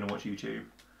home, you're going to watch YouTube.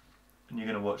 And you're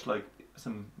going to watch like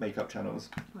some makeup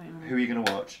channels. Wait a minute. Who are you going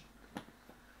to watch?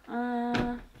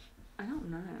 I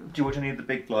don't know. Do you watch any of the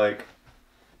big like...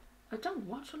 I don't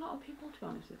watch a lot of people, to be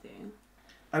honest with you.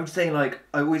 I would say like,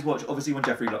 I always watch, obviously when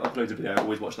Jeffrey like, uploads a video, I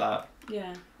always watch that.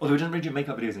 Yeah. Although he doesn't really do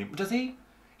makeup videos anymore. Does he?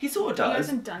 He sort of does. He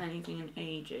hasn't done anything in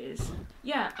ages.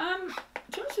 Yeah,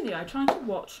 to be honest with you, I try to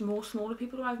watch more smaller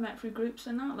people who I've met through groups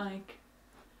and that, like...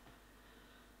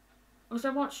 Because I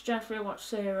watched Jeffrey, I watched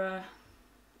Sarah,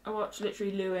 I watched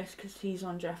literally Lewis, because he's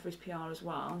on Jeffrey's PR as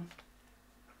well.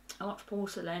 I watched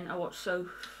Porcelain, I watched Soph.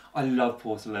 I love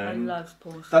Porcelain. I love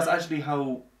Porcelain. That's actually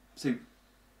how... So,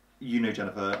 you know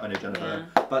Jennifer, I know Jennifer.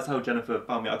 Yeah. That's how Jennifer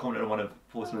found me. I commented on one of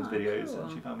Porcelain's videos cool.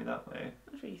 and she found me that way.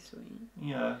 That's really sweet.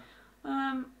 Yeah.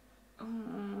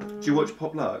 Do Do you watch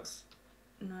Pop Lux?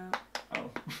 No. Oh.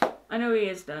 I know he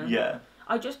is though. Yeah.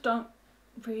 I just don't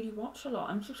really watch a lot.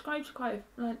 I'm subscribed to quite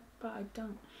a, like, but I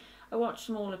don't. I watch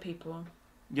smaller people.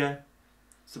 Yeah.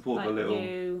 Support Like the little...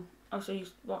 you. Also, you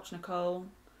watch Nicole,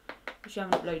 which you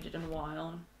haven't uploaded in a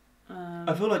while.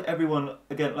 I feel like everyone,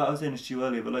 again, like I was saying this to you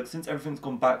earlier, but like since everything's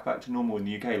gone back to normal in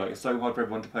the UK, like it's so hard for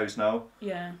everyone to post now.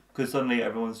 Yeah. Because suddenly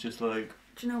everyone's just like...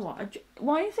 Do you know what?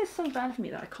 Why is this so bad for me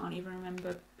that I can't even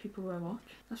remember people who I watch?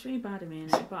 That's really bad of me,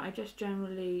 innit? But I just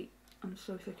generally... I'm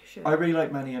so sick of shit. I really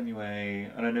like Manny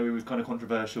MUA, and I know he was kind of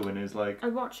controversial in his like... I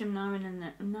watch him now and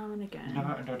again.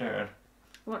 No.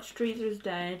 Watch Treaser is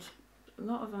Dead. A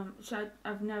lot of them. So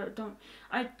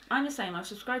I'm the same. I've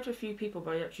subscribed to a few people,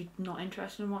 but I'm actually not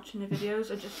interested in watching the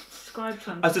videos. I just subscribe to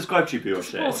them. I subscribe to your to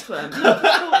shit. support them. No,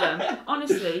 to support them.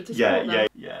 Honestly, to support them.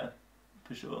 Yeah,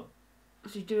 for sure.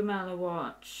 So you do a Mel, I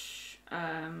watch.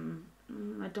 I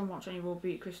don't watch any Raw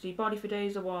Beat Christie. Body for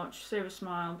Days I watch. Sarah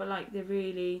Smile, but like they're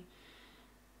really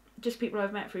just people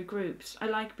I've met through groups. I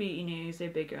like Beauty News. They're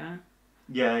bigger.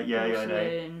 Yeah, I know.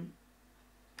 Porcelain.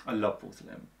 I love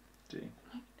Porcelain. Do you?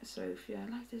 Sophia,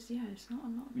 like this, yeah, it's not a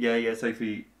lot. Yeah,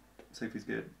 Sophie's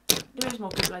good. There is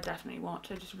more people I definitely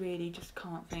watch. I just really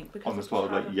can't think because On the I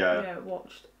spot, like, haven't, yeah.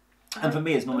 watched. And for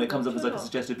me, it's normally it comes up watch as like a a lot.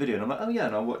 suggested video, and I'm like, oh yeah,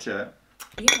 and I'll watch it.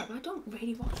 Yeah, but I don't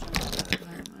really watch them at the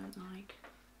moment. Like,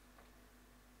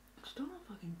 I just don't have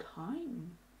fucking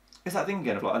time. It's that thing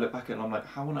again of like I look back at it and I'm like,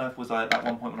 how on earth was I at that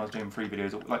one point when I was doing 3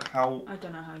 videos? Like how? I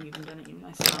don't know how you've even done it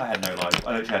myself. I had no life.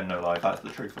 I literally had no life. That's the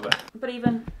truth of it. But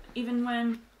even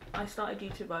when I started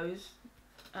YouTube, I was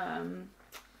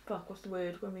what's the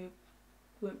word when we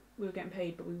were getting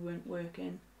paid but we weren't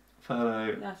working.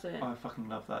 Furlough. That's it. I fucking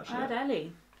love that shit. I had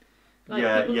Ellie. Like,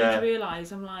 Yeah, people yeah. need to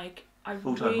realise, I'm like, I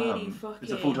Full-time really mum. fucking...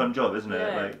 It's a full-time job, isn't it?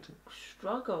 Yeah, Like,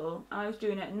 struggle. I was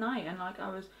doing it at night, and like, I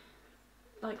was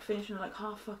like finishing at like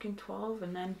 12:30,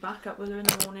 and then back up with her in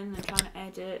the morning and trying to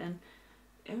edit, and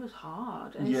it was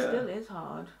hard, and it still is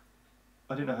hard.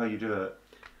 I don't know how you do it.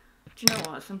 Do you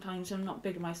know what? Sometimes I'm not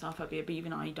bigging myself up here, but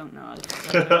even I don't know how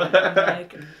to do it. I'm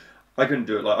like, I couldn't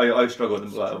do it. Like I struggle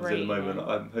with like, obviously at the Straight moment. in.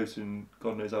 I'm posting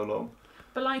God knows how long.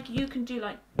 but like, you can do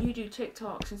like, you do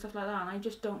TikToks and stuff like that, and I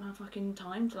just don't have fucking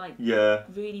time to like Yeah.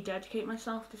 really dedicate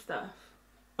myself to stuff.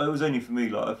 It was only for me.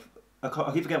 Like I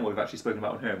keep forgetting what we've actually spoken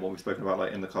about on here and what we've spoken about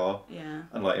like in the car Yeah.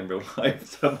 and like in real life.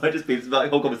 So it might just be like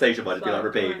whole conversation might just be like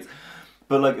repeats.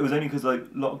 But like it was only because like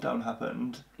lockdown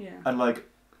happened. Yeah. And like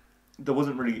there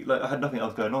wasn't really like I had nothing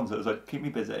else going on, so it was like keep me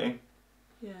busy.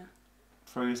 Yeah.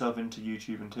 Throw yourself into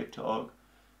YouTube and TikTok.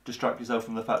 Distract yourself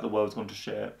from the fact the world's gone to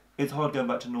shit. It's hard going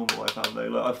back to normal. I found though.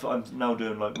 Like I'm now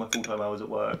doing like my full-time hours at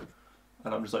work,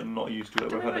 and I'm just like not used to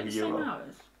it. We've had like a year off.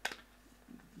 Hours?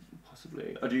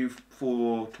 Possibly. I do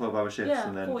 4 12-hour shifts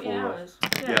and then 40 4 hours.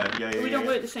 off. Yeah. We don't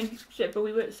work the same shit, but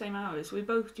we work the same hours. We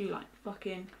both do like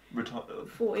fucking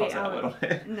 48 hours.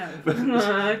 No,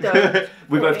 I don't.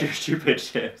 We both do stupid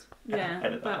shit.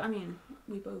 Yeah, but I mean,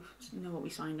 we both know what we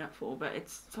signed up for, but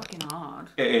it's fucking hard.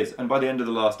 It is, and by the end of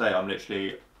the last day, I'm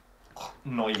literally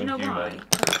not even human. human.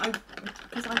 Why?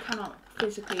 Because I cannot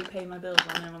physically pay my bills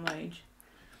on minimum wage.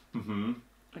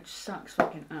 Which sucks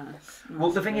fucking ass. Well,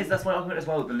 the thing is, that's my argument as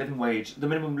well. The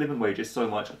minimum living wage is so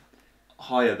much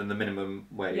higher than the minimum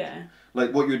wage. Yeah.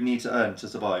 Like what you would need to earn to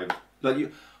survive. Like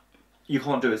you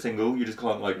can't do it single. You just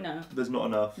can't like. No. There's not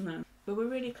enough. No. But we're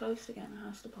really close to getting a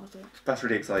house deposit. That's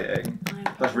really exciting.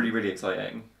 That's really, really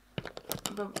exciting.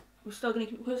 But we're still going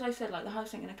to, because I said like the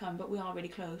house ain't going to come, but we are really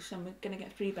close, and we're going to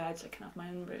get 3 beds. I can have my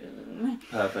own room.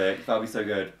 Perfect. That'll be so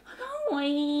good. I can't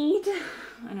wait.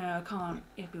 I know, I can't.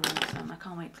 It'll be awesome. I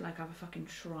can't wait to like have a fucking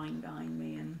shrine behind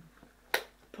me and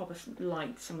proper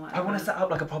lights and whatever. I want to set up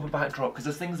like a proper backdrop because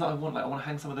there's things that I want. Like I want to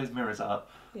hang some of those mirrors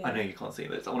up. Yeah. I know you can't see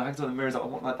this. I want to hang some of the mirrors up. I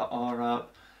want like the R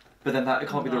up. But then that it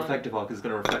can't be the reflective R because it's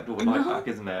going to reflect all the light back,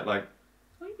 isn't it? Like.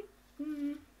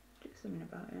 Do something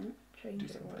about it. Change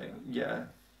it. Something. Yeah.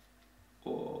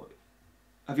 Or.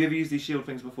 Have you ever used these shield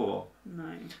things before?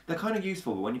 No. They're kind of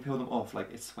useful, but when you peel them off,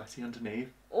 like it's sweaty underneath.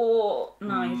 Oh,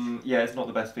 nice. Yeah, it's not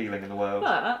the best feeling in the world.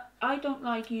 But I don't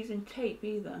like using tape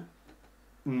either.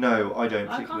 No, I don't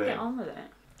I can't particularly. get on with it.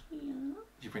 Yeah.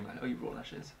 You bring like, you brought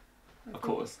lashes. Of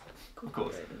course. Of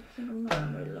course. I think I'm not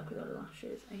in the luck with the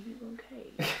lashes. Are you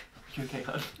okay? You okay,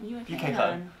 hon? Are you okay, You okay,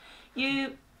 hon?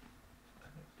 You.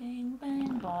 Bing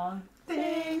bang bong.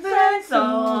 Sing that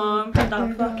song.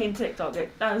 That fucking TikTok.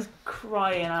 I was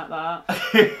crying at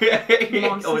that.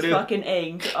 Monsters fucking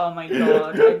Inc. Oh my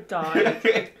god, I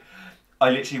died.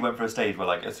 I literally went for a stage where,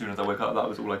 like, as soon as I woke up, that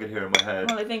was all I could hear in my head.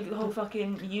 Well, I think the whole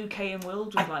fucking UK and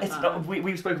world was like that. Not,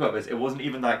 we spoke about this. It wasn't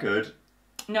even that good.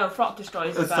 No, Frock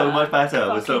Destroyers It was is so better. much better.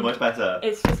 It was so much better.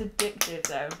 It's just addictive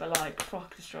though, but like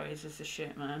Frock Destroyers is the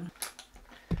shit, man.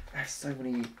 There's so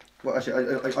many. Well,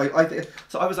 actually,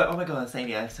 so I was like, oh my god,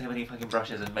 Sania, so many fucking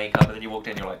brushes and makeup, and then you walked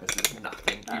in, you're like, this is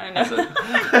nothing. I know.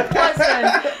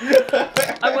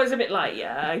 I was a bit like,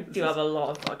 yeah, I do have a lot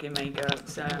of fucking makeup,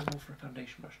 so. More for a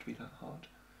foundation brush to be that hard.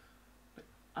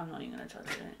 I'm not even gonna touch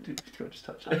it. Do you just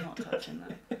touch it? I'm not touching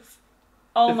that.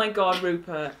 Oh my god,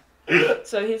 Rupert.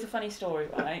 So here's a funny story,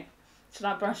 right? So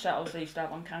that brush that I used to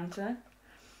have on counter,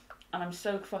 and I'm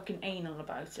so fucking anal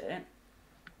about it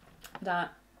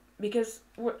that because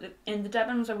in the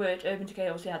Devons I worked, Urban Decay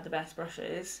obviously had the best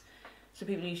brushes, so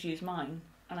people used to use mine,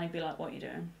 and I'd be like, "What are you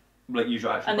doing?" Like use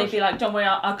your actual. And brush. they'd be like, "Don't worry,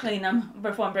 I'll clean them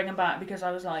before I bring them back," because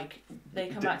I was like, "They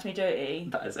come back to me dirty."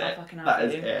 That is I'll it. fucking have That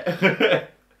is you.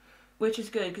 it. Which is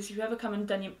good, because if you ever come and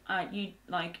done your, you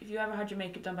like, if you ever had your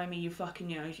makeup done by me, you fucking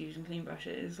knew I was using clean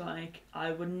brushes. Like,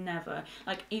 I would never,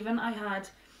 like, even I had,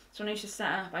 so when I used to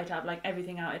set up, I'd have like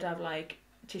everything out. I'd have like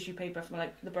tissue paper for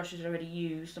like the brushes already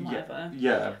used and whatever.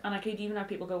 Yeah. And I could even have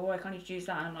people go, "Well, I can't just use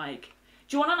that." And I'm like,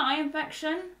 "Do you want an eye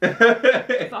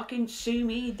infection?" Fucking sue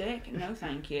me, dick. No,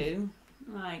 thank you.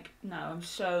 Like, no, I'm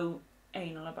so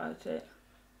anal about it.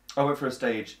 I went for a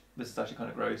stage. This is actually kind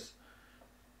of gross.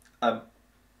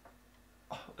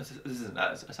 This isn't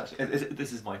that. It's actually,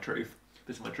 this is my truth.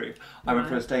 This is my truth. I went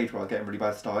for a stage where I was getting really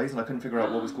bad styes and I couldn't figure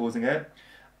out what was causing it.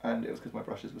 And it was because my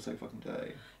brushes were so fucking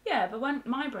dirty. Yeah, but when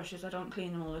my brushes, I don't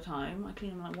clean them all the time. I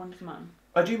clean them like once a month.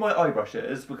 I do my eye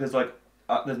brushes because, like,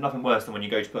 there's nothing worse than when you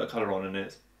go to put a colour on and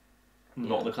it's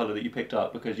not the colour that you picked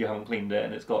up because you haven't cleaned it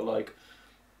and it's got, like,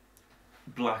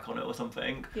 black on it or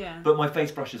something. Yeah. But my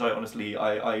face brushes, I don't think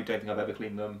I've ever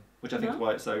cleaned them, which I think is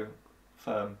why it's so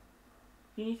firm.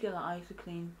 You need to get that eyes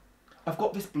clean. I've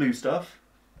got this blue stuff.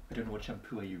 I don't know what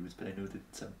shampoo I use, but I know that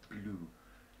it's blue.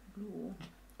 Blue.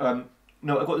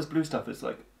 No, I've got this blue stuff. It's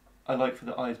like I like for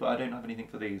the eyes, but I don't have anything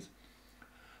for these.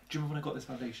 Do you remember when I got this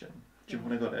foundation? Do you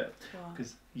remember when I got it?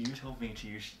 Because you told me to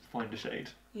use Find a Shade.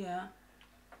 Yeah.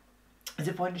 Is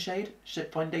it Find a Shade?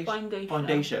 Foundation.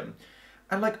 Foundation.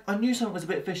 And like I knew something was a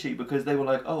bit fishy because they were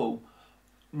like, oh,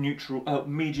 neutral,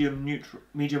 medium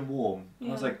warm. Yeah. And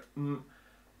I was like,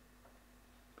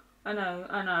 I know.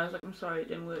 I was like, I'm sorry, it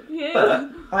didn't work. Yeah.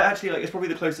 But I actually like it's probably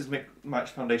the closest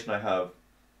match foundation I have.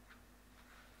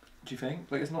 Do you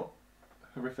think? Like it's not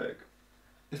horrific,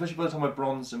 especially by the time I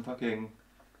bronzed and fucking.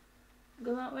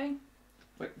 Go that way.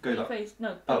 Like go that. Face.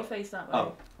 No, put your face that way.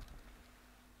 Oh.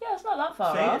 Yeah, it's not that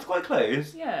far See, off. it's quite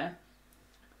close. Yeah.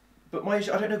 But I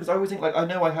don't know because I always think like I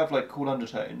know I have like cool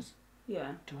undertones.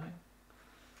 Yeah. Do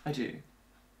I? I do.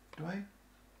 Do I?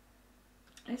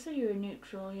 I say you're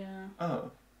neutral, yeah.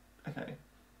 Oh. Okay.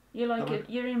 You're like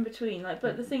you're in between, like.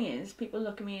 But the thing is, people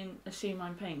look at me and assume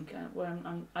I'm pink, where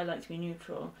I like to be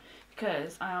neutral,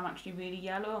 because I am actually really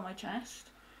yellow on my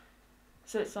chest.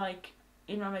 So it's like,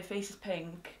 even though my face is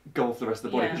pink. Go off the rest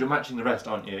of the body because you're matching the rest,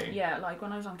 aren't you? Yeah, like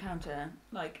when I was on counter,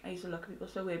 like I used to look at people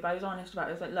so weird, but I was honest about it.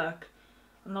 I was like, look,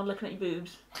 I'm not looking at your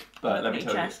boobs. But I'm let me looking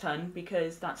at tell your chest, hun,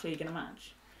 because that's where you're gonna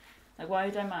match. Like, why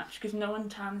would I match? Because no one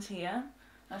tans here.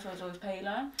 That's why I was always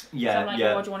paler. Yeah, so I'm like,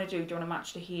 yeah. oh, what do you want to do? Do you want to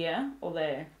match to here or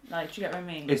there? Like, do you get what I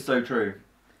mean? It's so true.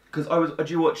 Because I was. Do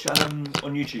you watch on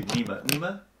YouTube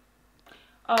Nima?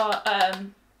 Oh,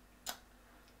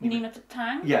 Nina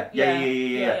Tang?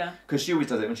 Yeah. Because she always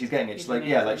does it when she's getting it. She's like,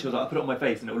 amazing. like she was like, I put it on my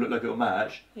face and it will look like it will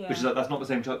match. Yeah. But she's like, that's not the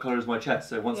same colour as my chest.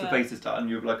 So once the face is done,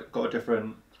 you've like got a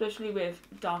different. Especially with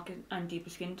darker and deeper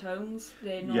skin tones,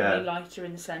 they're normally lighter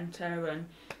in the centre, and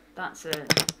that's a,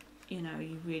 you know,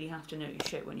 you really have to know your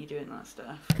shit when you're doing that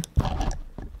stuff.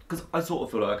 Because I sort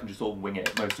of feel like I can just sort of wing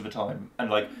it most of the time,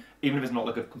 and like even if it's not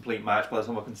like a complete match, by the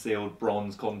time I've concealed,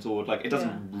 bronze, contoured, like it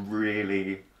doesn't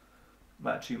really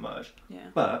matter too much. Yeah.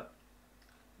 But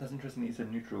that's interesting that you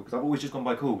said neutral because I've always just gone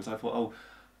by cool because I thought, oh,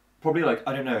 probably like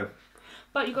I don't know.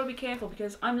 But you've got to be careful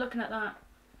because I'm looking at that.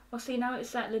 Well, see, now it's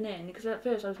settling in because at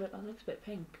first I was like, oh, that looks a bit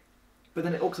pink. But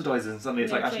then it oxidises and suddenly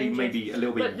it's like actually changes. maybe a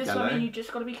little bit But this yellow. one you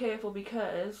just got to be careful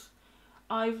because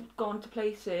I've gone to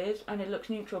places and it looks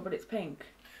neutral but it's pink.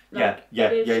 Like, yeah.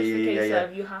 It is just a case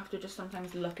of you have to just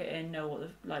sometimes look at it and know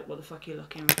what the fuck you're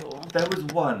looking for. There was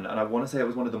one, and I want to say it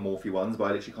was one of the Morphe ones, but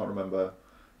I literally can't remember.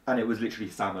 And it was literally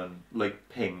salmon, like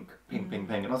pink.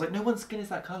 And I was like, no one's skin is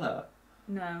that colour.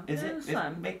 No. Is it?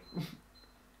 Some. Like.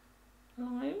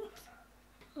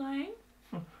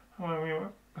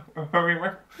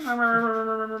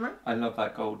 I love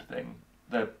that gold thing.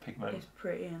 The pigment. It's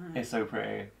pretty, isn't it? It's so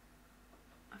pretty.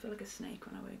 I feel like a snake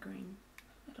when I wear green.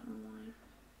 I don't know why.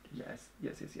 Yes.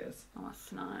 I'm a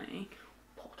snake.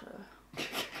 Potter.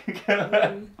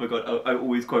 Oh my god, I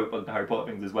always quote on the Harry Potter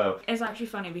things as well. It's actually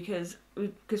funny because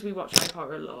we watch Harry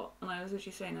Potter a lot, and I was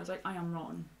actually saying, I was like, I am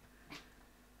Ron.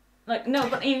 Like, no,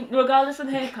 but even, regardless of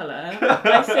hair colour,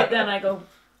 I sit there and I go,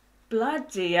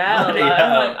 bloody hell. Bloody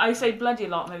hell. Like, I say bloody a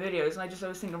lot in my videos, and I just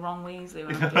always think of Ron Weasley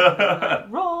when I'm doing it. I'm like,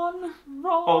 Ron.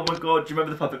 Oh my god, do you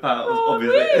remember the puppet battles? Ron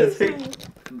Obviously. Weasley.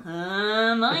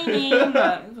 My name.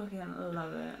 I fucking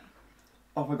love it.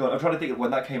 Oh my god, I'm trying to think of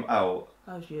when that came out.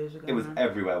 That was years ago. It was man.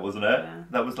 everywhere, wasn't it? Yeah.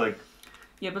 That was like.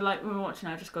 Yeah, but like when we're watching,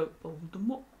 I just go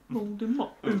Voldemort,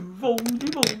 Voldemort.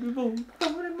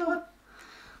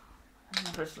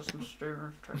 This is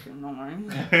mysterious freaking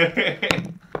noise.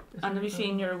 And have you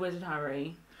seen You're a Wizard,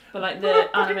 Harry? But like the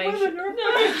animation.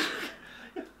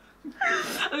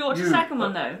 Have you watched the second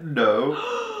one though? No,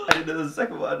 I didn't know there was a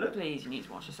second one. Please, you need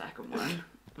to watch the second one.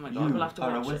 Oh my god, we'll have to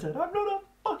watch it. I'm not a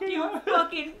fucking. You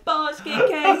fucking basket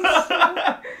case.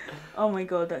 Oh my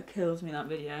god, that kills me, that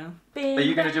video. Are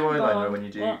you going to do eyeliner when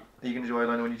you do? What? Are you going to do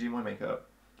eyeliner when you do my makeup?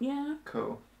 Yeah.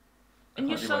 Cool. And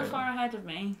you're so far ahead of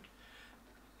me.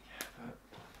 Yeah, but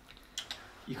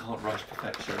you can't rush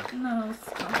perfection. No,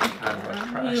 stop. You can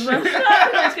rush You crash. rush.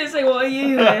 I was going to say, what are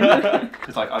you then?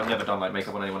 It's like I've never done like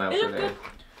makeup on anyone else It really. looked good.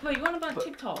 Wait, you want about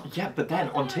TikTok? Yeah, but then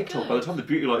on TikTok, by the time the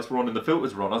beauty lights were on and the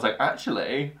filters were on, I was like,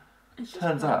 actually,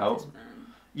 turns out.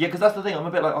 Yeah, because that's the thing. I'm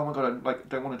a bit like, oh my god, I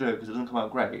don't want to do it because it doesn't come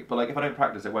out great. But like, if I don't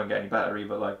practice, it won't get any better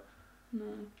either. Like, no.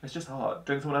 It's just hard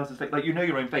doing someone else's face. Like, you know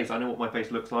your own face. I know what my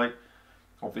face looks like,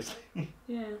 obviously.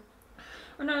 Yeah.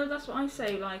 Well, no, that's what I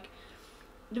say. Like,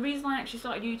 the reason I actually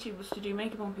started YouTube was to do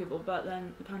makeup on people, but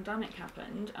then the pandemic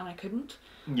happened and I couldn't.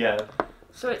 Yeah.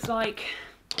 So it's like,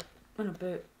 in a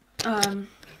bit.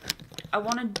 I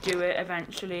want to do it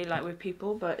eventually, like with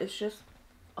people, but it's just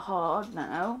hard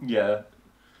now. Yeah.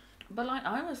 But like,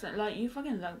 I was like, you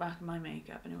fucking look back at my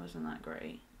makeup and it wasn't that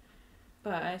great.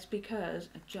 But it's because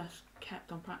I just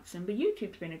kept on practicing. But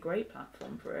YouTube's been a great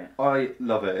platform for it. I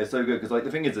love it. It's so good because like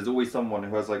the thing is, there's always someone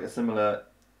who has like a similar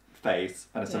face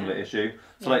and a similar issue.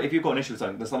 So like, if you've got an issue with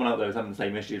something, there's someone out there who's having the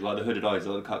same issue, like the hooded eyes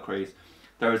or the cut crease.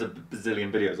 There is a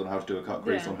bazillion videos on how to do a cut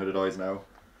crease on hooded eyes now.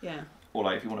 Yeah. Or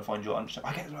like, if you want to find your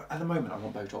I get like, at the moment I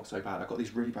want Botox so bad. I've got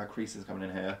these really bad creases coming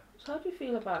in here. So how do you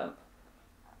feel about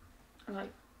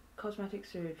like cosmetic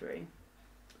surgery?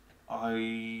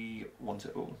 I want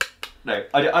it all. No,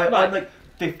 I'm like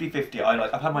 50-50.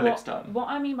 I've had my lips done. What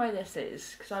I mean by this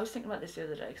is, because I was thinking about this the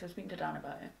other day, because I was speaking to Dan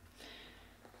about it.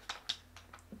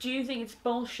 Do you think it's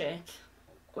bullshit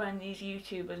when these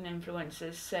YouTubers and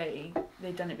influencers say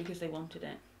they've done it because they wanted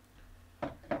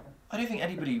it? I don't think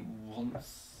anybody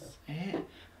wants it.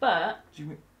 But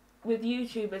with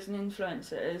YouTubers and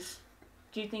influencers,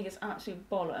 do you think it's absolute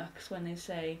bollocks when they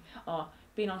say, "Oh,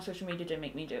 being on social media didn't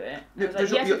make me do it"? Like,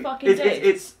 yes, you fucking did.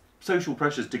 It's social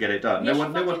pressures to get it done. Yes,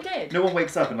 no one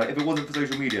wakes up and like, if it wasn't for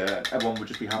social media, everyone would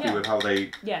just be happy with how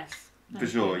they. Yes. For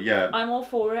sure, yeah. I'm all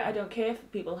for it. I don't care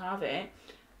if people have it.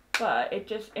 But it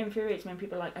just infuriates me when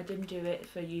people are like, I didn't do it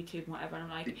for YouTube and whatever. And I'm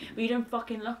like, but you don't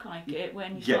fucking look like it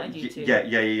when you started YouTube.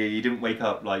 Yeah. You didn't wake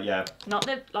up like, Not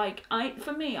that, like,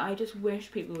 for me, I just wish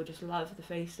people would just love the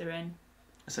face they're in.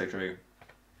 So true.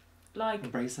 Like.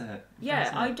 Embrace it.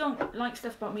 I don't like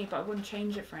stuff about me, but I wouldn't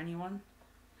change it for anyone.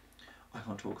 I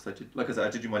can't talk because I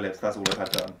did do my lips. That's all I've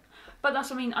had done. But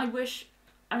that's, I mean, I wish,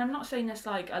 and I'm not saying this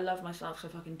like I love myself, so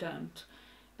I fucking don't.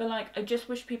 But like, I just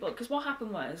wish people, because what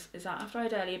happened is that after I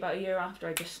had Ellie, about a year after,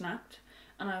 I just snapped.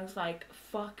 And I was like,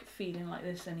 fuck feeling like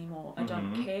this anymore. I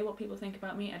don't care what people think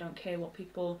about me. I don't care what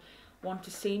people want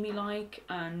to see me like.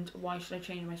 And why should I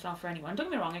change myself for anyone? Don't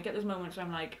get me wrong, I get those moments where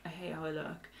I'm like, I hate how I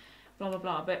look. Blah, blah,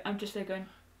 blah. But I'm just there going,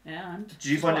 yeah, and... Did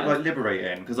you find it like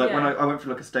liberating? Because like when I went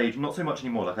through like a stage, not so much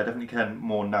anymore, like I definitely care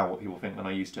more now what people think than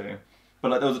I used to.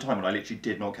 But like there was a time when I literally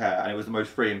did not care. And it was the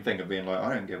most freeing thing of being like,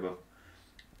 I don't give a...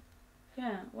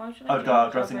 Yeah, why should I would go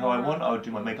out dressing how I want, I would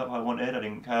do my makeup how I wanted, I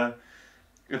didn't care.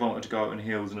 If I wanted to go out in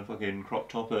heels and a fucking crop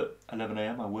top at 11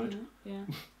 AM, I would. Yeah.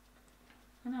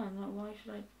 I know, I'm like, why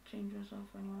should I change myself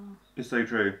for anyone else? It's so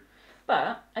true.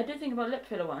 But, I did think about lip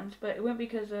filler once, but it wasn't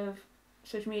because of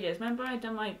social media. Remember I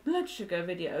done my blood sugar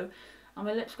video, and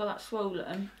my lips got that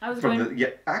swollen. I was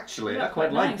actually, I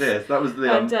quite like this. That was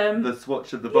the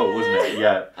swatch of the bowl, wasn't it?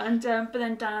 Yeah. And, but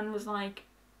then Dan was like,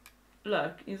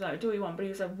 look, he's like, do what you want, but he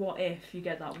was like, what if you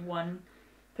get that one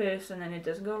person and it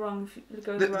doesn't go wrong, it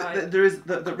goes right? There is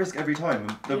the risk every time.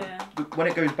 When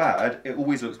it goes bad, it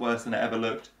always looks worse than it ever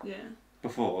looked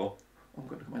before. Oh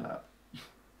god, look at my lap.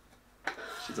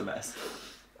 She's a mess.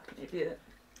 Fucking idiot.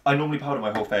 I normally powder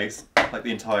my whole face, like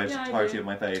the entirety of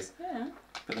my face. Yeah.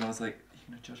 But then I was like, are you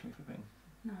going to judge me for putting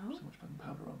so much fucking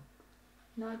powder on?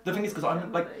 No. The thing is, because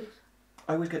I'm like,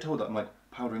 I always get told that I'm like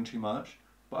powdering too much.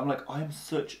 But I'm like, I am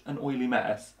such an oily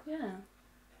mess. Yeah.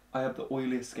 I have the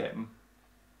oiliest skin.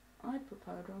 I'd put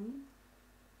powder on you.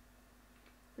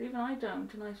 But even I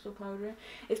don't, and I still powder it.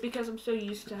 It's because I'm so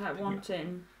used to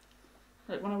wanting...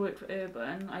 Like, when I worked for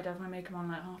Urban, I'd have my makeup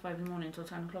on like 5:30 in the morning until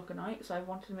 10 o'clock at night, so I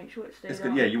wanted to make sure it stayed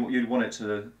on. Good. Yeah, you want it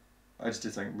to... I just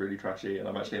did something really trashy, and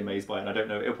I'm actually amazed by it, and I don't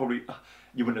know, it'll probably...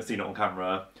 You wouldn't have seen it on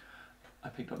camera. I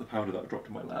picked up the powder that I dropped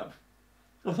in my lab.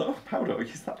 I was like, oh, powder, I'll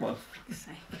use that one. It's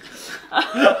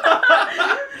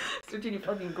between your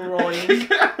fucking groin.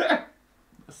 That's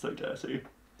so dirty.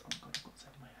 Oh my god, I've got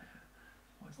some in my hair.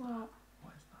 What is that?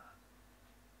 What is that?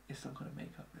 It's some kind of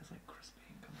makeup that's like crispy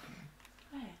and comfy.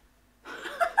 Where?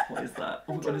 What is that?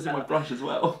 Oh my god, it's in my brush as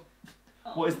well.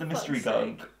 What is the mystery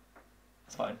gunk?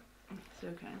 It's fine. It's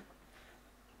okay.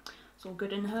 It's all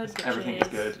good in the hood. Everything is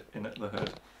good in the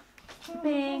hood.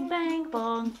 Bing bang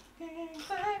bong.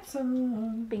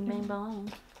 Bing bang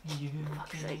bong.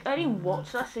 Fuck's sake. I didn't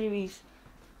watch that series.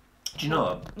 Do you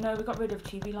know? No, we got rid of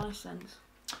TV license.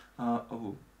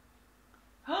 Oh.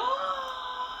 Do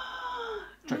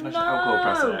you reckon I should alcohol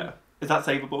press in it? Is that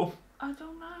savable? I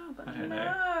don't know, but I don't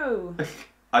know.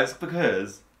 It's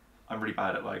because I'm really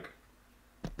bad at like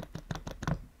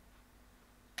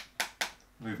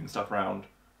moving stuff around.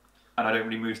 And I don't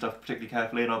really move stuff particularly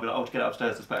carefully, and I'll be like, oh, to get it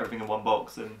upstairs, just put everything in one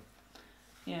box and...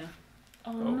 Yeah.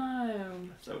 Oh no.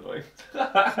 So annoying.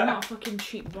 It's not a fucking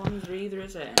cheap bronzer either,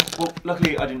 is it? Well,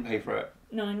 luckily I didn't pay for it.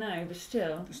 No, I know, but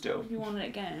still. Still. If you want it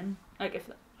again, like if...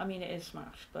 I mean, it is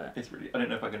smashed, but... It's really... I don't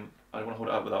know if I can... I don't want to hold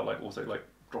it up without like also like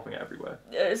dropping it everywhere.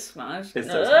 It's smashed. It's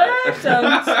so smashed.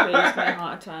 Don't please, my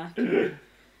heart attack.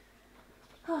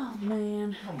 Oh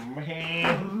man. Oh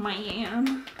man. Oh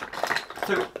man.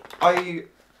 So, I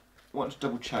want to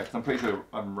double check, 'cause I'm pretty sure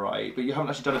I'm right, but you haven't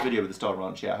actually done a video with the Star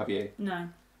Ranch yet, have you? No.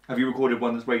 Have you recorded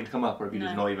one that's waiting to come up, or have you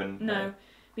just not even... No,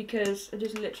 because I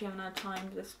just literally haven't had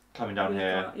time this coming down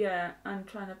here. Yeah, and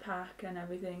trying to pack and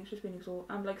everything. It's just been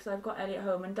exhausting. I'm like, so I've got Ellie at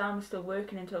home, and Dan was still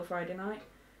working until Friday night.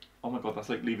 Oh my god, that's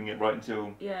like leaving it right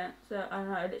until... Yeah, so I don't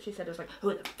know, I literally said, I was like,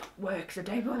 who the fuck works a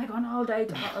day before they go on holiday?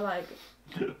 Like,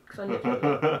 because I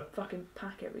literally fucking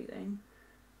pack everything.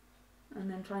 And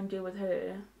then try and deal with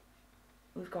her.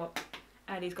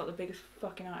 Eddie's got the biggest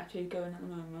fucking attitude going at the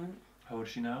moment. How old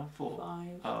is she now? 4?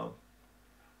 5. Oh.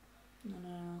 No,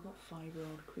 I've got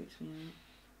 5-year-old, creeps me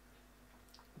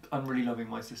out. I'm really loving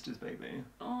my sister's baby.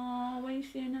 Oh, when are you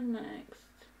seeing her next?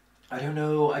 I don't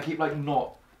know, I keep like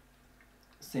not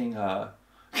seeing her.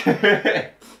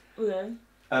 Okay.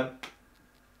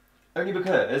 Only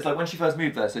because, like, when she first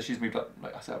moved there, so she's moved up,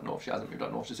 like I said, up north, she hasn't moved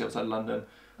up north, she's outside of London.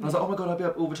 And I was like, oh my god, I'll be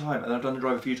up all the time. And then I've done the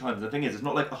drive a few times. And the thing is, it's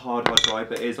not like a hard drive,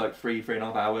 but it is like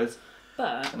 3.5 hours.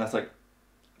 But, and that's like...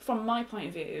 from my point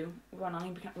of view, when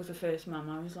I was the first mum,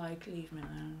 I was like, leave me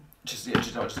alone. Just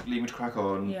leave me to crack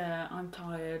on. Yeah, I'm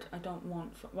tired. I don't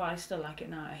want... Well, I still like it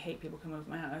now. I hate people coming over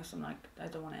my house. I'm like, I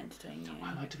don't want to entertain you.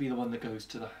 I like to be the one that goes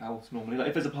to the house normally. Like,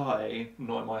 if there's a party,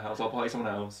 not at my house, I'll party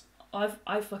someone else.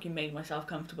 I've fucking made myself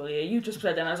comfortable here. You just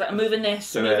said that, and I was like, I'm moving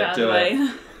this, move it out of the way.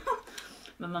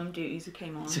 My mum duties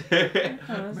came on. Move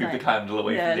the candle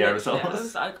away from the aerosols. I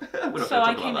was like, so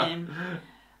I came in,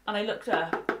 and I looked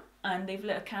up, and they've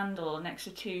lit a candle next to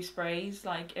 2 sprays,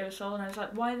 like aerosol, and I was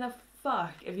like, why the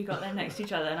fuck have you got them next to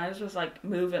each other? And I was just like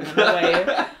moving them away.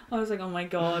 I was like, oh my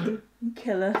god,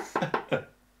 kill us.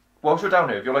 Whilst you're down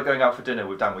here, if you're like going out for dinner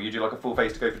with Dan, will you do like a full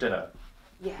face to go for dinner?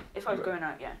 Yeah, if I was going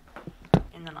out, yeah.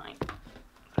 In the night.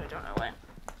 But I don't know when.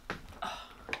 Oh,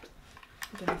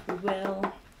 I don't know if we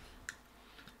will.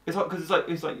 It's hard because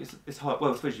it's hard.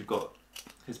 Well, I suppose you've got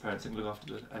his parents that can look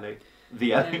after the Ellie.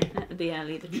 The Ellie. The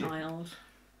Ellie, the child.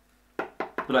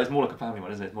 But like, it's more like a family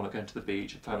one, isn't it? It's more like going to the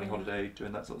beach, a family holiday,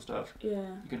 doing that sort of stuff. Yeah.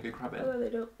 You're going to go crabbing? Oh, they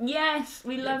don't. Yes,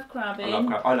 we love crabbing.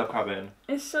 I love crabbing.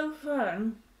 It's so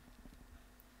fun.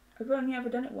 I've only ever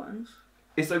done it once.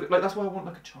 It's so, like, that's why I want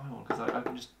like a child, because I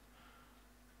can just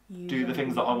do the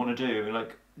things that I want to do.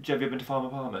 Like, have you ever been to Farmer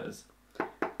Palmer's?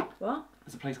 What?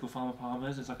 There's a place called Farmer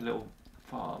Palmer's. It's like a little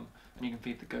farm, and you can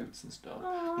feed the goats and stuff.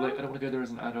 Aww. Like, I don't want to go there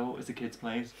as an adult. It's a kid's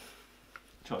place.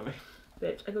 Do you know what I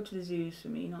mean? Bitch, I go to the zoos for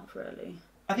me, not for Ellie.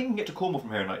 I think you can get to Cornwall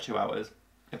from here in like 2 hours,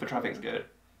 if the traffic's good.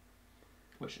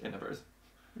 Which it never is.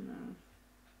 No.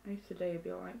 Maybe today would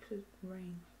be alright because it's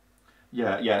rain.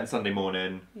 Yeah, and Sunday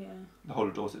morning, Yeah. the whole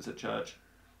of Dorset's at church.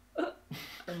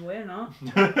 And we're not.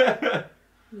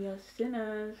 We are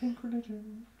sinners. Pink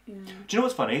religion. Yeah. Do you know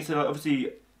what's funny? So like,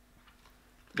 obviously,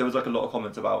 there was like a lot of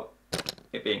comments about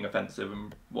it being offensive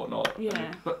and whatnot.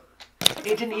 Yeah. But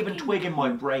it didn't even twig in my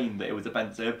brain that it was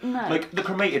offensive. No. Like the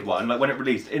cremated one, like when it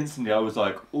released, instantly I was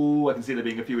like, oh, I can see there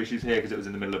being a few issues here because it was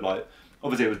in the middle of like,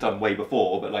 obviously it was done way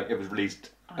before, but like it was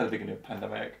released at the beginning of the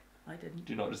pandemic. I didn't.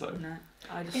 Do you not just like? No.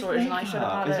 I just thought it was nice to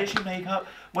have It's it. literally makeup.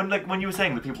 When you were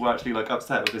saying that people were actually like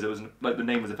upset because it was like the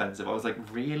name was offensive, I was like,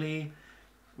 really?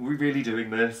 Are we really doing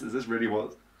this? Is this really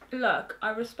what? Look,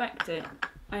 I respect it.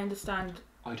 I understand.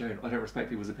 I don't respect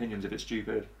people's opinions if it's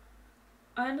stupid.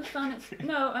 I understand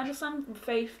I understand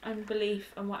faith and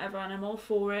belief and whatever, and I'm all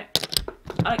for it.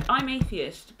 I'm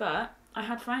atheist, but I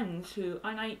had friends who,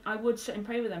 and I would sit and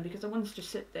pray with them because I wouldn't just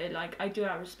sit there. Like, I do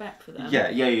out of respect for them. Yeah,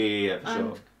 for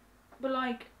sure. But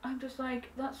like, I'm just like,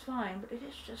 that's fine, but it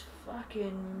is just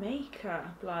fucking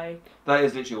makeup, like. That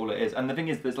is literally all it is, and the thing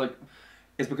is, there's like,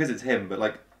 it's because it's him, but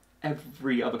like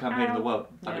every other campaign in the world,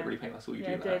 that lip repaint, that's all you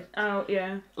do. It did. Oh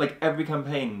yeah. Like every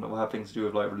campaign will have things to do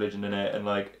with like religion in it, and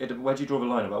like, where do you draw the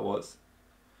line about what's?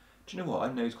 Do you know what?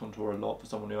 I nose contour a lot for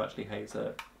someone who actually hates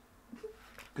it.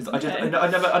 Because I never look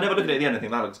at it at the end and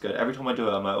think that looks good. Every time I do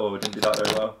it, I'm like, oh, I didn't do that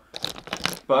very well.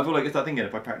 But I feel like it's that thing,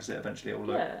 if I practice it, eventually it will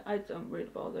look. Yeah, I don't really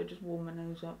bother. Just warm my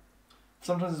nose up.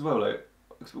 Sometimes as well, like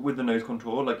with the nose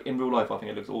contour, like in real life, I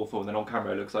think it looks awful, and then on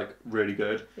camera it looks like really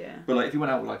good. Yeah. But like if you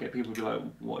went out with like it, people would be like,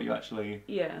 "What are you actually?"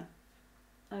 Yeah.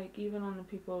 Like even on the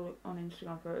people on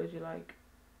Instagram photos, you're like,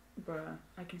 bruh,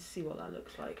 I can see what that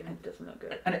looks like, and it doesn't look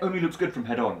good. And it only looks good from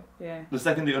head on. Yeah. The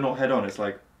second that you're not head on, it's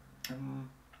like.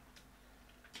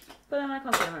 But then I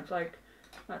can't say much. Like,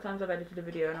 at times I've edited a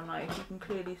video and I'm like, you can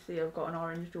clearly see I've got an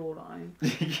orange jawline.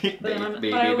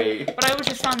 But I was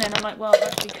just standing and I'm like, well,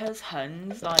 that's because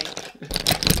Huns, like,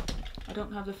 I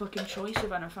don't have the fucking choice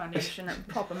of having a foundation that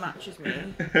proper matches me.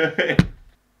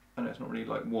 I know it's not really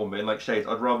like warm, but in like shades,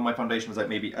 I'd rather my foundation was like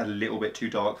maybe a little bit too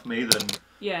dark for me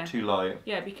than too light.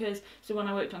 Yeah, because so when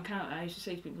I worked on counter, I used to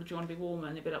say to people, do you want to be warmer?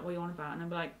 And they'd be like, what are you on about? And I'd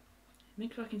be like,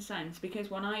 Makes fucking sense,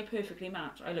 because when I perfectly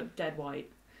match, I look dead white.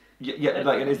 Yeah,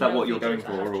 and is that what you're going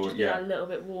for, or just a little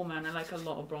bit warmer, and I like a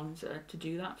lot of bronzer to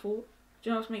do that for. Do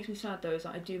you know what makes me sad though? Is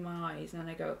that I do my eyes and then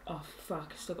I go, oh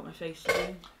fuck, I still got my face to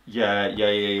do.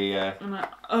 Yeah. I'm like,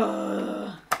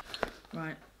 ugh.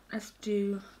 Right, let's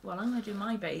do. Well, I'm gonna do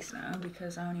my base now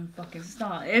because I haven't even fucking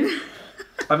started.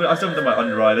 I mean, I still haven't done my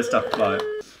under eye. This stuff, like,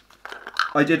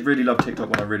 I did really love TikTok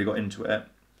when I really got into it.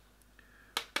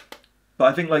 But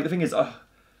I think, like, the thing is, at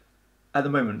the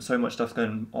moment, so much stuff's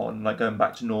going on, like going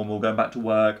back to normal, going back to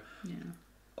work. Yeah.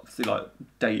 Obviously, like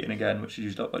dating again, which is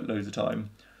used up like loads of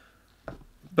time.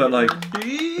 But like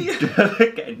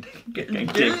getting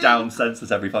digged down senseless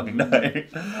every fucking day.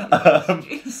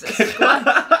 Jesus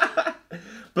Christ.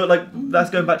 But like that's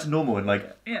going back to normal, and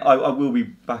like I will be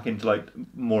back into like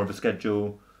more of a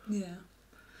schedule. Yeah.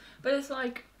 But it's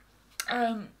like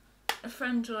a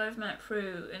friend who I've met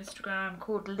through Instagram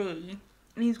called Lee.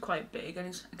 And he's quite big, and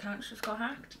his account's just got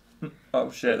hacked. Oh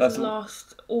shit! He's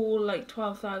lost all like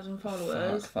 12,000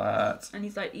 followers. Fuck that. And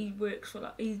he's like,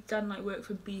 he's done like work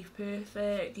for Beef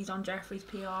Perfect. He's on Jeffrey's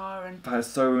PR, and that's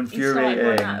so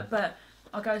infuriating. But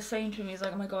like I was saying to him, he's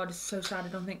like, oh my god, it's so sad. I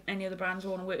don't think any other brands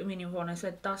want to work with me anymore. And I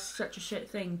said, that's such a shit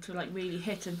thing to like really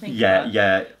hit and think about.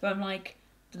 Yeah. But I'm like,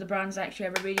 do the brands actually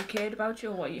ever really cared about you,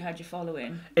 or what you had your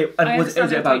following? Was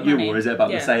it about you, or is it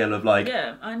about the sale of like?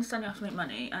 Yeah, I understand you have to make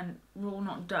money, and we're all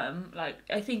not dumb. Like,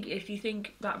 I think if you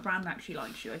think that brand actually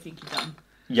likes you, I think you're dumb.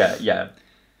 Yeah.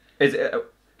 Is it?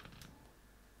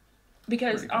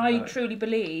 Because I truly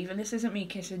believe, and this isn't me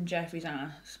kissing Jeffrey's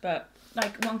ass, but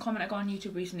like one comment I got on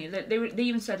YouTube recently, they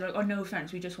even said like, oh, no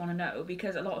offense, we just want to know,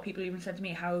 because a lot of people even said to me,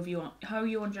 how are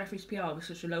you on Jeffrey's PR with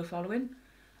such a low following?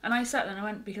 And I sat there and I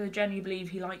went, because I genuinely believe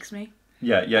he likes me.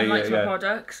 Yeah. And likes my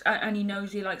products, and he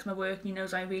knows he likes my work, and he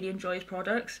knows I really enjoy his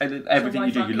products. And everything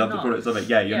you do, you love the products of it.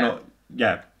 Yeah, you're not.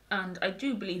 Yeah. And I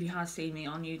do believe he has seen me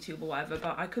on YouTube or whatever,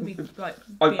 but I could be like.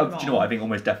 Do you know what? I think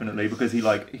almost definitely, because he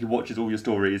watches all your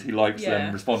stories, he likes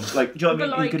them, responds. Like, do you know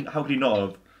what I mean? How could he not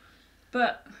have?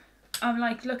 But I'm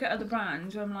like, look at other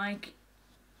brands. I'm like,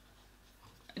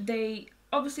 they.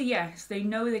 Obviously, yes, they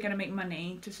know they're going to make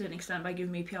money to a certain extent by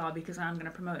giving me PR because I'm going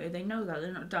to promote it. They know that.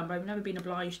 They're not dumb, but I've never been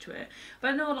obliged to it.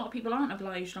 But I know a lot of people aren't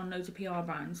obliged on loads of PR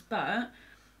brands, but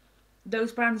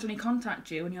those brands only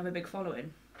contact you when you have a big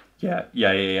following.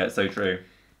 Yeah, so true.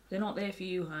 They're not there for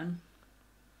you, hun.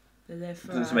 They're there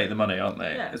for... to make the money, aren't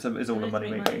they? Yeah. It's all the money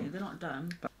making. They're not dumb.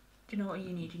 Do you know what you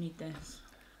need? You need this.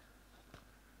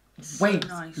 It's wait, so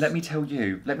nice. Let me tell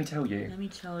you.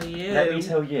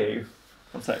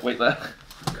 One sec, wait there.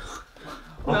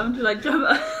 I'm to like jump.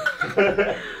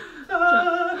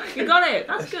 You got it.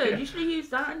 That's good. You should have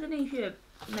used that underneath your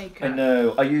makeup. I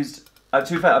know. To be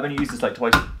fair, I've only used this like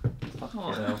twice.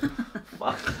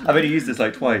 I've only used this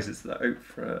like twice. It's the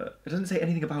Oprah. It doesn't say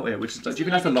anything about it, which is. Do you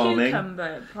think that's alarming?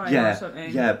 Cucumber primer or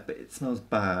something? Yeah, but it smells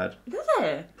bad. Does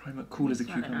it? Primer, cool as a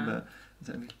cucumber.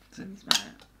 Let me smell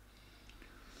it.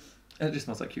 It just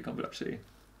smells like cucumber, actually.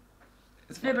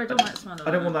 No, but I don't like the smell of it.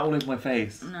 I don't want that all over my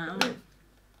face. No.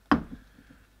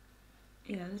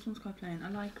 Yeah, this one's quite plain. I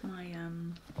like my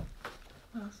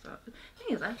what else? The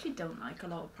thing is, I actually don't like a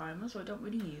lot of primer, so I don't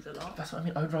really use a lot. That's what I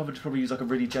mean. I'd rather just probably use like a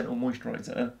really gentle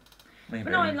moisturiser. Maybe.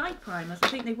 But no, I like primers. I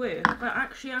think they work. But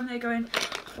actually, I'm there going,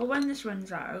 well, when this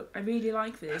runs out, I really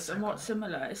like this. And what's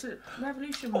similar? It's a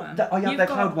Revolution one. I have the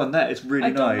cloud one there. It's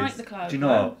really nice. I don't like the cloud one. Do you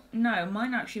not? No,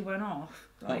 mine actually went off.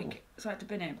 So I had to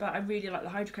bin it. But I really like the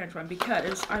Hydro one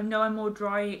because I know I'm more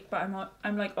dry, but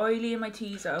I'm like oily in my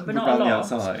T-zone, but not a lot. The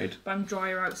outside. But I'm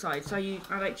drier outside. So I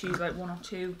like to use like 1 or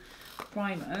 2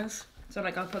 primers. So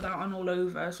like I'll put that on all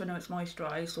over, so I know it's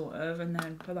moisturised sort of, and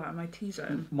then put that in my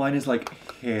T-zone. Mine is like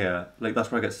here, like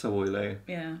that's where I get so oily.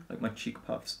 Yeah. Like my cheek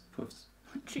puffs. My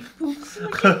cheek puffs. My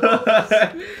cheek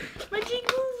puffs. My cheek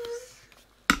puffs.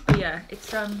 But yeah,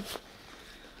 it's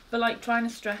but like trying to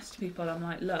stress to people, I'm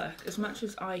like, look, as much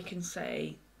as I can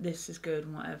say this is good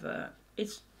and whatever,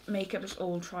 it's makeup is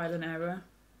all trial and error.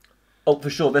 Oh, for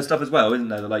sure. There's stuff as well, isn't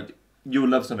there? That, like, you'll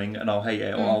love something and I'll hate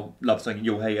it, or I'll love something and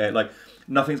you'll hate it. Like,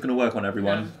 nothing's going to work on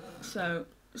everyone. No. So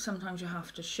sometimes you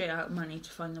have to shit out money to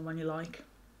find the one you like,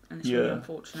 and it's really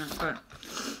unfortunate. But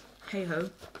hey ho,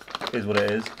 is what it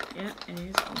is. Yeah, it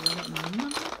is.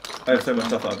 I have so much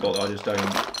stuff that I've got that I just don't.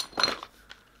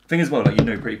 Thing as well, like you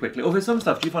know pretty quickly. Or there's some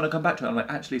stuff. Do you find I come back to it? I'm like,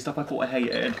 actually, stuff I thought I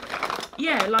hated.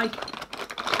 Yeah, like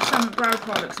some brow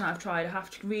products that I've tried, I have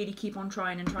to really keep on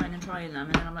trying them,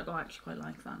 and then I'm like, oh, I actually quite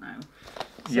like that now.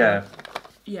 So,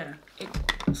 yeah.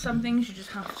 Some things you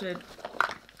just have to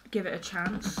give it a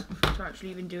chance to actually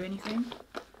even do anything.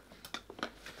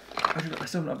 I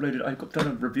still haven't uploaded. I've done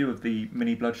a review of the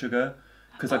mini blood sugar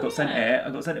because I got sent it. I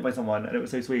got sent it by someone, and it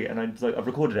was so sweet. And I was like, I've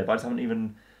recorded it, but I just haven't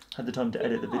even had the time to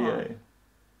edit the video.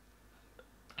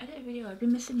 Edit a video. I've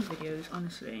been missing your videos,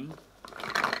 honestly.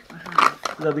 I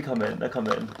have. They'll be coming. They're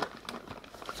coming.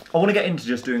 I want to get into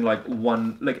just doing like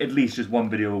one, like at least just one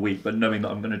video a week, but knowing that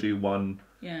I'm going to do one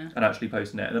and actually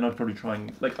posting it. And then I'd probably try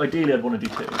and, like, ideally I'd want to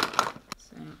do 2.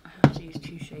 So I have to use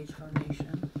 2 shades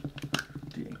foundation.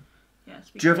 Do you?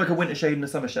 Yes. Do you have like a winter shade and a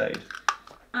summer shade?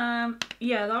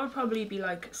 Yeah, that would probably be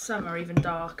like summer, even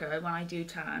darker when I do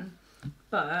tan.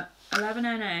 But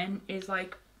 11NN is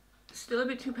like still a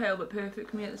bit too pale, but perfect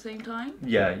for me at the same time.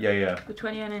 Yeah. The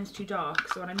 20NN is too dark,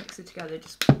 so when I mix it together, it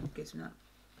just gives me that.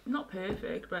 Not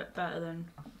perfect, but better than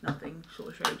nothing sort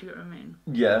of shade, do you know what I mean?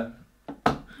 Yeah.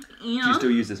 Yeah. Do you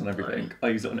still use this on everything? Sorry. I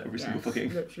use it on every single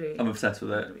fucking... Literally. I'm obsessed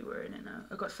with it. I'll be wearing it now.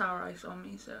 I've got sour ice on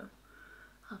me, so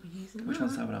I'll be using Which that.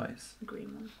 one's sour ice? The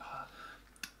green one.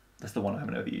 That's the one I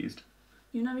haven't ever used.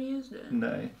 You never used it?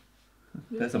 No.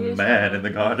 There's a Years man ago. in the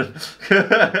garden.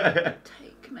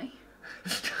 Take me.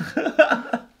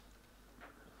 I'm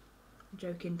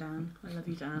joking, Dan. I love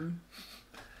you, Dan.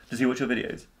 Does he watch your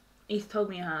videos? He's told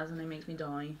me he has, and it makes me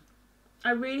die.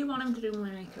 I really want him to do my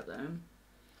makeup, though.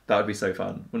 That would be so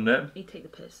fun, wouldn't it? He'd take the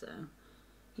piss, though.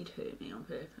 He'd hurt me on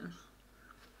purpose.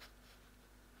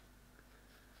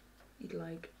 He'd,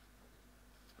 like,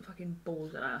 fucking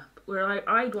balls it up. Where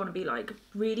I'd want to be, like,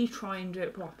 really try and do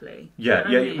it properly. Yeah, You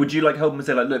know what I mean? Would you, like, help him and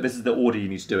say, like, look, this is the order you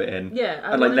need to do it in? Yeah.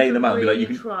 And, like, lay them out and be like, you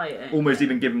can try it. almost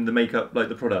even give him the makeup, like,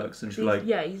 the products and just be like...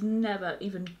 Yeah, he's never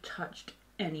even touched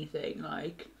anything,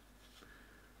 like...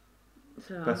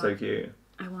 So That's so cute.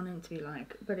 I want him to be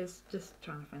like, but it's just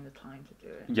trying to find the time to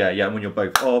do it. Yeah, and when you're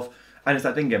both off. And it's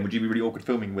that thing again, would you be really awkward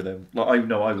filming with him? Like, I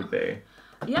know I would be.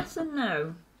 Yes and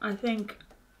no. I think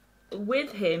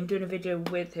with him, doing a video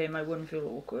with him, I wouldn't feel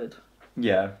awkward.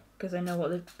 Yeah. Because I know what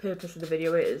the purpose of the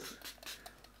video is.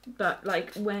 But,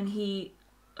 like, when he,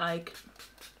 like...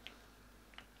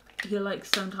 He'll, like,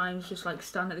 sometimes just, like,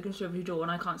 stand at the conservatory door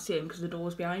and I can't see him because the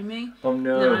door's behind me. Oh,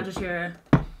 no. And then I just hear...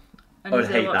 I would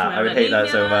hate that. I would hate that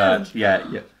so much. Yeah.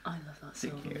 I love that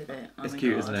song with it. Oh it's my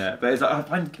cute, gosh. isn't it? But it's like, I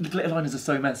find the glitter liners are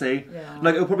so messy. Yeah.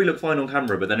 Like, it'll probably look fine on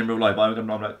camera, but then in real life, I'm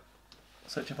like,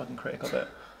 such a fucking critic of it.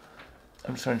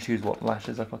 I'm just trying to choose what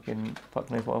lashes I fuck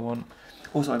knows what I want.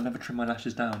 Also, I've never trimmed my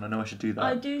lashes down. I know I should do that.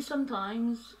 I do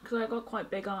sometimes, because I've got quite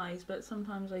big eyes, but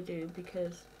sometimes I do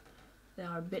because they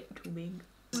are a bit too big.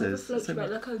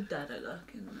 Look how dead I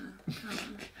look in the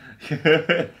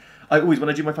camera. I always, when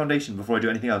I do my foundation, before I do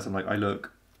anything else, I'm like, I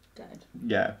look... Dead.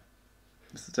 Yeah.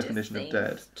 It's the definition of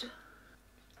dead.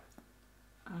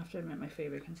 I have to admit my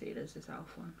favourite concealer is this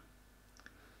e.l.f. one.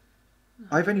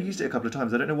 I've only used it a couple of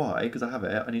times. I don't know why, because I have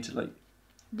it. I need to, like...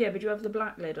 Yeah, but do you have the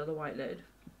black lid or the white lid?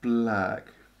 Black.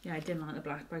 Yeah, I didn't like the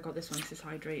black, but I got this one because it's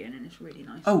hydrating and it's really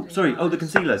nice. Oh, sorry. Oh, the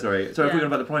concealer, sorry. Sorry, I forgot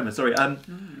about the primer. Sorry. So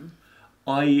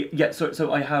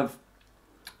I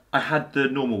had the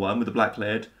normal one with the black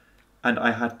lid, and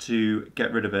I had to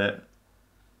get rid of it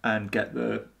and get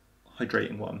the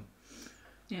hydrating one.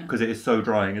 Yeah. Because it is so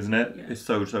drying, isn't it? Yeah. It's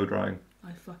so drying.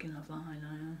 I fucking love that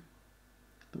highlighter.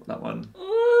 That one.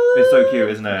 Ooh! It's so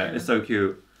cute, isn't it? Yeah. It's so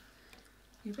cute.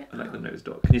 You're a bit I like the nose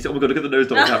dot. Can you see? Oh my god, look at the nose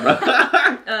dot camera.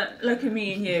 Look at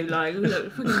me and you, like, we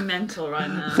look fucking mental right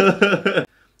now.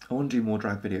 I want to do more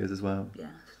drag videos as well. Yes.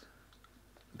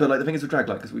 But like the thing is with drag,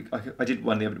 like, because I did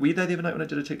one the other... Were you there the other night when I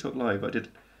did a TikTok live? I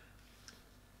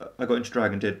got into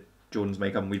drag and did Jordan's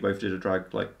makeup, and we both did a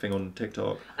drag like thing on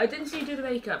TikTok. I didn't see you do the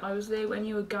makeup. I was there when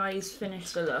you guys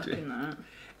finished the look and that.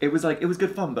 It was like, it was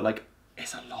good fun, but like,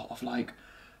 it's a lot of like,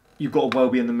 you've got to well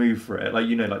be in the mood for it. Like,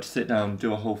 you know, like to sit down,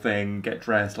 do a whole thing, get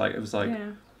dressed. Like, it was like...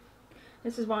 Yeah.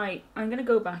 This is why I'm going to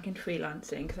go back into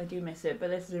freelancing, because I do miss it,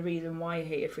 but this is the reason why I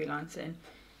hated freelancing.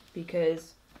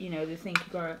 Because, you know, they think you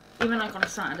got... Even like on a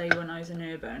Saturday when I was in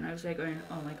Urban, I was like going,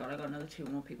 oh my god, I got another 2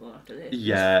 more people after this.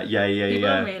 Yeah. People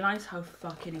don't realise how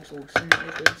fucking exhausting it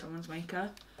is doing someone's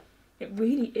makeup. It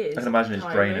really is. I can imagine it's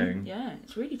draining. Yeah,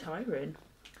 it's really tiring.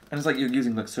 And it's like you're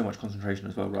using like so much concentration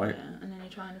as well, right? Yeah, and then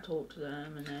you're trying to talk to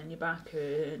them, and then your back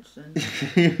hurts, and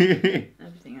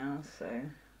everything else, so...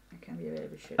 It can be a bit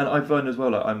of a shit. And I find as well,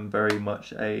 like, I'm very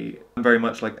much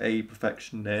like a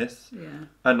perfectionist. Yeah.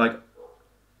 And like,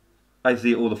 I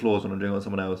see all the flaws when I'm doing it on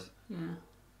someone else. Yeah.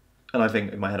 And I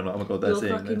think in my head, I'm like, oh my god, they're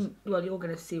seeing this. Well, you're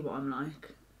going to see what I'm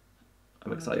like.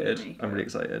 I'm excited. I'm really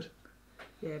excited.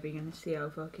 Yeah, but you're going to see how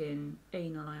fucking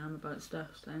anal I am about stuff,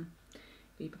 so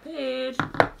be prepared.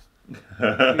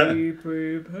 Be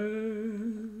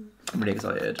prepared. I'm really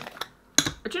excited.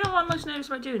 Do you know what I'm most nervous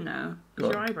about doing now? Is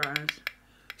your eyebrows.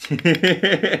 Are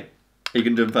you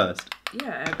going to do them first?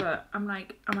 Yeah, but I'm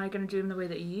like, am I going to do them the way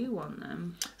that you want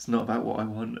them? It's not about what I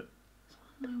want.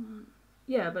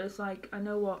 Yeah, but it's like, I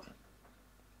know what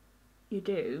you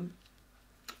do,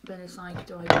 but it's like,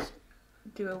 do I just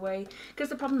do away? Because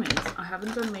the problem is, I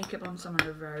haven't done makeup on someone in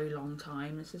a very long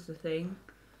time. This is the thing.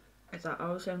 Is that I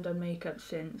also haven't done makeup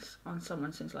on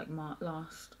someone since like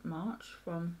last March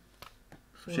from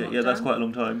Shit, yeah, that's quite a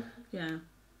long time. Yeah.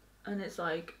 And it's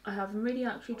like, I haven't really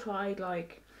actually tried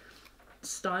like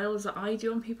styles that I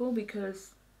do on people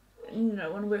because, you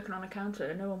know, when I'm working on a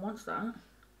counter, no one wants that.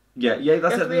 Yeah, that's it. You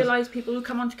have to realise people who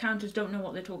come onto counters don't know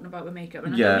what they're talking about with makeup.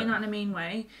 And I don't mean that in a mean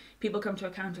way. People come to a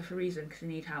counter for a reason because they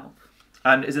need help.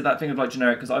 And is it that thing of like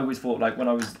generic? Because I always thought like when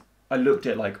I looked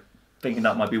at like thinking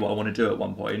that might be what I want to do at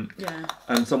one point. Yeah.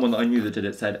 And someone that I knew that did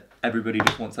it said everybody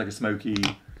just wants like a smoky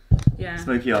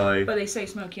eye. But they say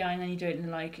smoky eye and then you do it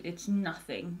and like it's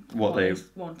nothing what they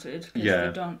wanted because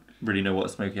they don't really know what a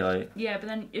smoky eye. Yeah, but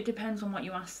then it depends on what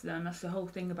you ask them. That's the whole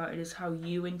thing about it, is how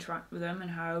you interact with them and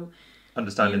how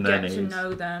understanding their needs. You get to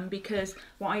know them. Because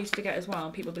what I used to get as well,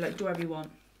 people would be like, do whatever you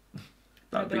want.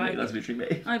 That'd be me. That's literally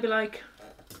me. I'd be like,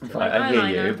 right, I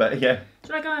hear you, but yeah.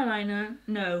 Do you like eyeliner?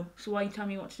 No. So why you tell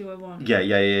me what to do I want? Yeah.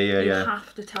 You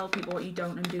have to tell people what you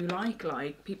don't and do like.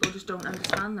 Like, people just don't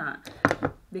understand that.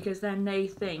 Because then they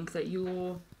think that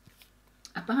you're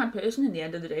a bad person in the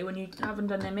end of the day when you haven't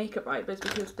done their makeup right, but it's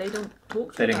because they don't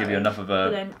talk to you. They didn't give you enough of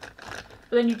a...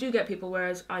 But then you do get people,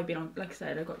 whereas I've been on, like I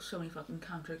said, I've got so many fucking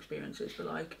counter experiences, but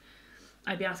like,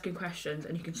 I'd be asking questions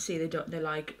and you can see they're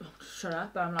like, oh, shut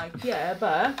up. But I'm like, yeah,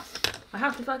 but I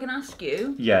have to fucking ask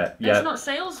you. Yeah. It's not a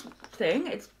sales thing,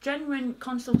 it's genuine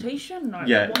consultation. Like,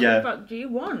 what the fuck do you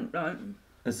want? Like,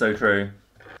 it's so true.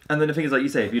 And then the thing is, like you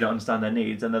say, if you don't understand their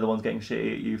needs, then they're the ones getting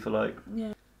shitty at you for like...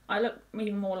 Yeah. I look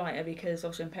even more lighter because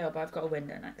obviously I'm pale, but I've got a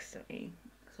window next to me.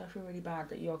 So I feel really bad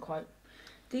that you're quite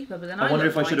deeper, but then I wonder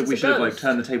if we should have like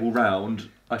turned the table round.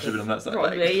 I should have been on that side.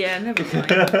 Probably, like... yeah, never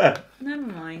mind. Never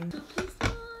mind.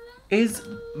 Is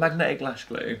magnetic lash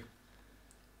glue?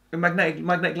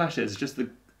 Magnetic lashes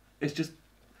it's just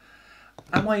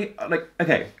am I like,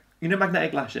 okay, you know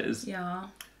magnetic lashes? Yeah.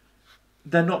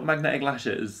 They're not magnetic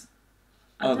lashes.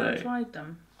 Are they? I've tried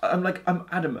them. I'm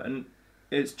adamant.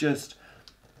 It's just...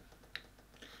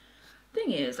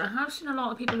 Thing is, I have seen a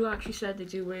lot of people who actually said they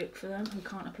do work for them who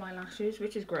can't apply lashes,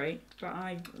 which is great. But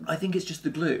I think it's just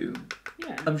the glue.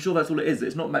 Yeah. I'm sure that's all it is.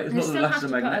 It's not. It's not the lashes are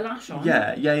magnetic. Put a lash on.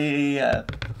 Yeah.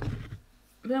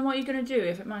 But then what are you gonna do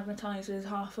if it magnetises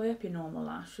halfway up your normal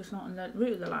lash, just not in the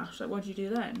root of the lash? Like, what do you do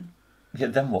then? Yeah.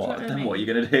 Then what? Then what are you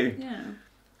gonna do? Yeah.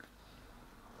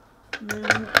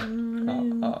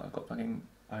 I've got fucking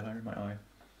eyeliner in my eye.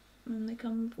 And they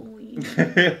come for you.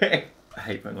 I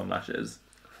hate putting on lashes.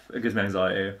 It gives me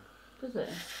anxiety. Does it?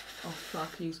 Oh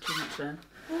fuck, use too much then.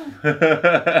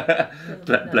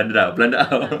 Blend it out. Blend.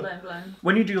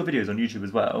 When you do your videos on YouTube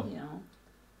as well,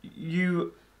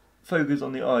 you focus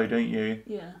on the eye, don't you?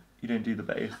 Yeah. You don't do the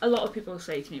base. A lot of people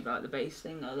say to me about the base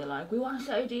thing though. They're like, we want to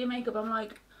say do your makeup. I'm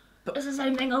like, but it's the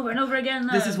same thing over and over again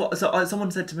though. This is what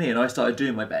someone said to me, and I started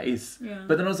doing my base. Yeah.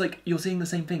 But then I was like, you're seeing the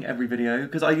same thing every video,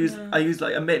 because I use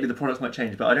like, admittedly the products might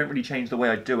change, but I don't really change the way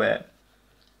I do it.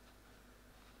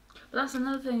 But that's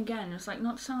another thing again. It's like,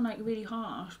 not to sound like really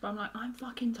harsh, but I'm like, I'm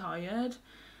fucking tired.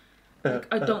 Like,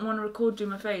 I don't want to record, do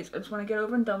my face. I just want to get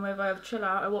over and done with. I have chill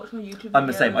out. I watch my YouTube videos. I'm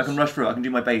the same. I can rush through it. I can do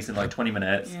my base in like 20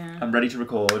 minutes. Yeah. I'm ready to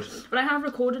record. But I have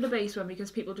recorded a base one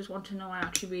because people just want to know I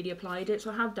actually really applied it.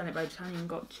 So I have done it, but I just haven't even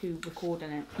got to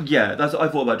recording it. Yeah, that's what I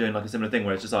thought about doing, like a similar thing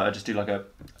where it's just like I just do like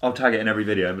I'll tag it in every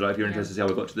video and be like, if you're interested to see how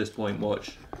we got to this point,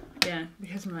 watch. Yeah,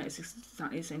 because I'm like, it's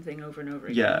exactly the same thing over and over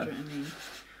again. Yeah. Do you know what I mean?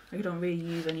 Like, I don't really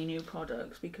use any new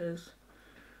products because...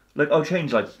 Like, I'll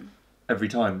change like every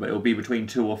time, but it'll be between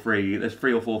 2 or 3. There's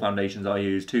 3 or 4 foundations I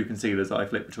use, 2 concealers that I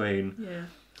flip between. Yeah.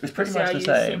 It's pretty much the I use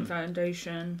same. the same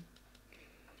foundation.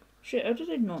 Shit, I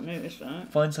did not notice that.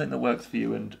 Find something that works for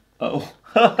you and... Oh.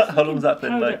 How long's that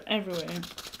been? Like, everywhere.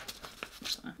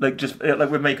 Like, just... Like,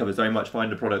 with makeup, it's very much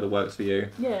find a product that works for you.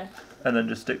 Yeah. And then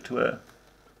just stick to it.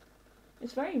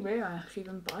 It's very rare I actually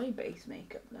even buy base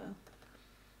makeup, though.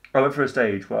 I went for a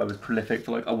stage where I was prolific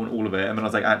for like, I want all of it. And then I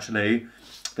was like, actually,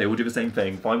 they all do the same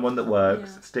thing. Find one that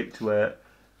works, stick to it.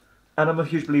 And I'm a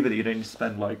huge believer that you don't need to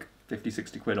spend like 50,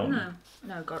 60 quid on.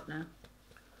 No, God, no.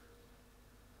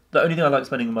 The only thing I like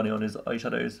spending money on is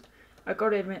eyeshadows. I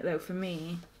gotta admit though, for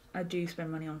me, I do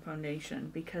spend money on foundation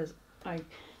because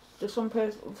there's some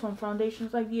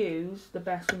foundations I've used, the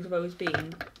best ones have always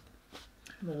been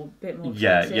a bit more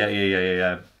expensive.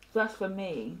 Yeah. That's for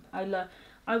me.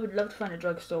 I would love to find a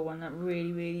drugstore one that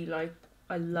really, really like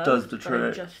I love. Does the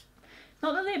trick.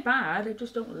 Not that they're bad, I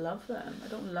just don't love them. I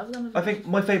don't love them as I think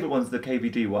my favourite one's the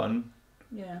KVD one.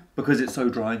 Yeah. Because it's so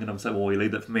drying and I'm so oily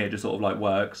that for me it just sort of like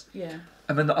works. Yeah.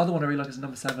 And then the other one I really like is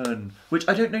number 7, which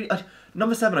I don't know.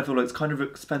 Number 7 I feel like it's kind of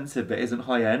expensive but isn't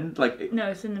high end. Like No,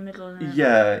 it's in the middle. Isn't it?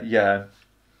 Yeah, yeah.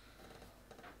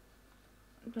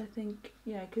 But I think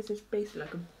because it's basically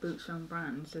like a boots own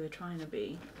brand, so they're trying to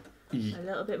be a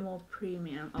little bit more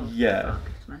premium. Oh yeah. Fuck,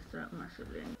 it's messed it up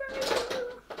massively.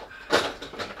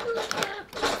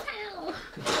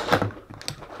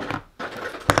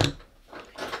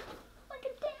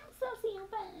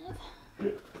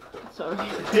 Sorry.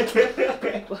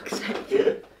 Fuck's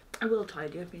sake. I will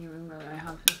tidy up in your room though. I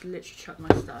have just literally chucked my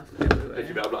stuff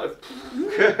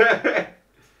everywhere.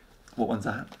 What one's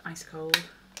that? Ice cold.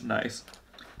 Nice.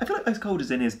 I feel like Ice Cold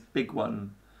is in his big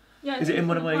one. Yeah, is it in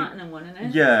one of my platinum one, isn't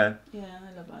it? Yeah. Yeah,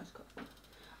 I love Ice Cold.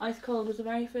 Ice Cold was the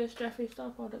very first Jeffree Star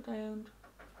product I owned.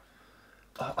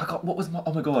 Oh, what was my?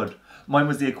 Oh my god, mine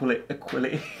was the equality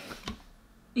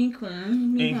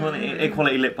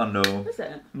lip bundle. Was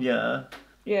it? Yeah.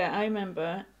 Yeah, I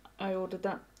remember I ordered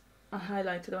that. I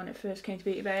highlighted it when it first came to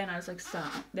Beauty Bay, and I was like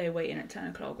sat there waiting at 10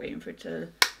 o'clock, waiting for it to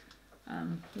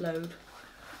load.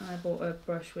 And I bought a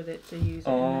brush with it to use it.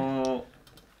 Oh.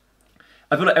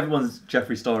 I feel like everyone's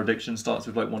Jeffree Star addiction starts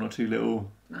with like 1 or 2 little.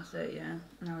 That's it, yeah.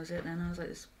 And that was it. Then I was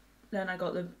like, then I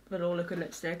got the little liquid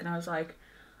lipstick, and I was like,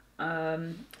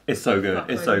 it's so good.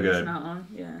 It's so good. On.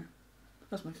 Yeah,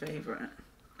 that's my favourite.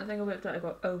 I think I worked out I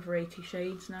got over 80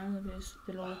 shades now of his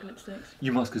little liquid lipsticks.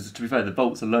 You must, because to be fair, the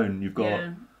bolts alone you've got.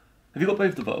 Yeah. Have you got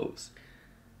both the bolts?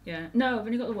 Yeah. No, I've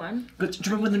only got the one. But do you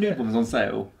remember when the nude one was on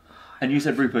sale? And you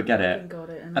said, Rupert, get it. I got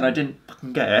it. And I didn't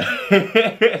fucking get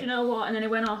it. Do you know what? And then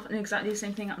it went off, and exactly the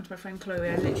same thing happened to my friend Chloe.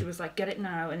 I literally was like, get it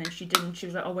now. And then she didn't. She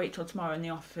was like, I'll wait till tomorrow, and the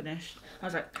offer finished. I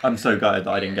was like... I'm so gutted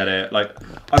that I didn't get it. Like,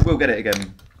 I will get it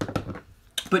again.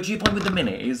 But do you find with the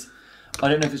minis, I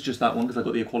don't know if it's just that one, because I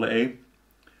got the equality.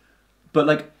 But,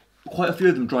 like, quite a few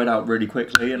of them dried out really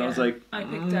quickly, and I was like... I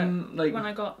picked up... Like, when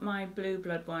I got my Blue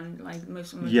Blood one, like,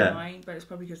 most of them were dry, but it's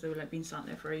probably because they were, like, been sat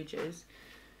there for ages.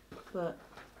 But...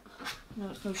 No,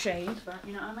 it's no shade, but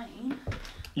you know what I mean?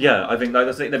 Yeah, I think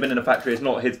they've been in a factory. It's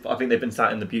not his. I think they've been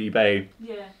sat in the Beauty Bay.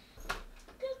 Yeah.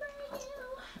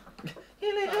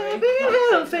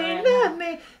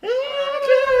 I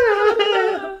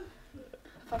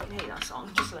fucking hate that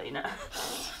song, just to let you know.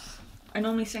 I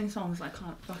normally sing songs I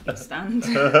can't fucking stand.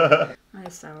 That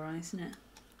is sour ice, isn't it?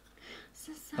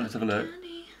 Let's have a look.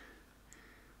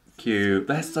 Cute.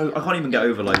 They're so. I can't even get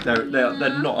over like they're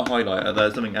not a highlighter.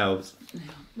 They're something else.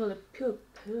 Well, they're pure,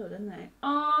 aren't they?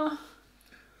 Oh.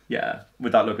 Yeah,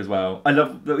 with that look as well. I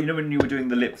love you know when you were doing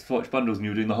the lip swatch bundles and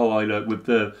you were doing the whole eye look with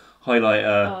the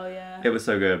highlighter. Oh yeah. It was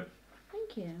so good.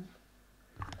 Thank you.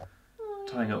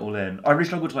 Tying it all in. I really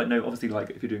struggle to like know. Obviously, like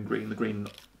if you're doing green, the green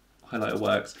highlighter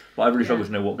works. But I really struggle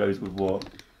to know what goes with what.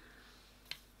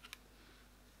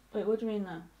 Wait, what do you mean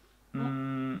now?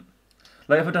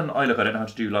 Like if I've done an eye look, I don't know how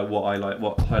to do like what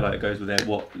highlighter goes with it,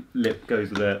 what lip goes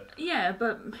with it. Yeah,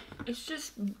 but it's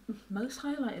just most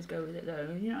highlighters go with it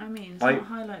though. You know what I mean? It's not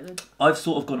highlighted. I've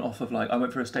sort of gone off of like I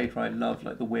went for a stage where I love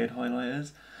like the weird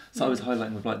highlighters, so I was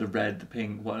highlighting with like the red, the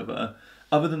pink, whatever.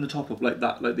 Other than the top of like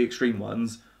that, like the extreme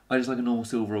ones, I just like a normal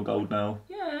silver or gold now.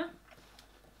 Yeah.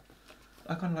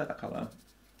 I kind of like that colour.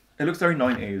 It looks very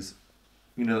 90s.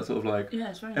 You know, that sort of like. Yeah,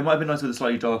 it's very. It might have been nice with a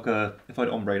slightly darker if I'd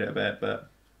ombre it a bit, but.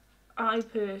 I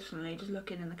personally, just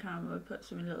looking in the camera, would put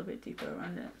something a little bit deeper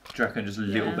around it. Do you reckon just a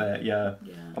little bit? Yeah.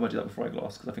 Yeah. I might do that before I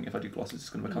gloss because I think if I do gloss, it's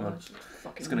just going to become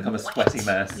it's going to become a sweaty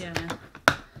mess. Yeah.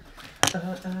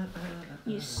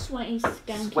 You sweaty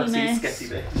skanky sweaty, mess. sketty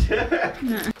bitch.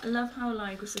 No. I love how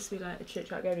like it's supposed to be like a chit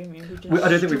chat GWRM. I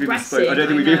don't think we've even spoken. I don't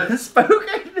think we've even spoken.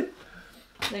 I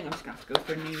think I'm just gonna have to go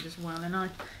for a nude as well, and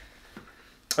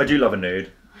I do love a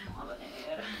nude. I love a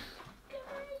nude.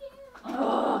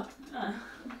 Oh.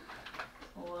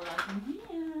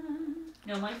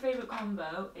 No, my favourite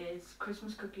combo is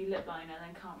Christmas cookie lip liner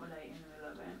and then Can't Relate in the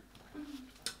middle of it.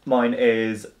 Mine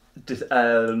is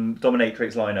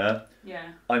dominatrix liner.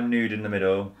 Yeah. I'm nude in the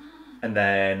middle, and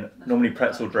then normally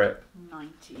pretzel drip.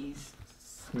 90s.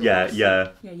 Yeah.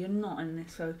 Yeah, you're not in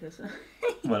this focus.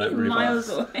 Well, it really miles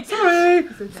was. away. Sorry.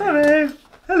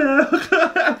 Hello.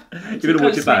 You're gonna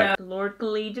watch it back. Lord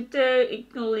can lead you to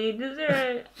it. Can lead you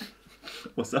to it.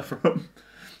 What's that from?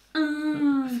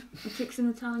 The Chicks in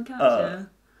the Talent Capture.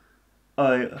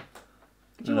 Did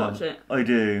you watch it? I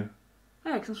do.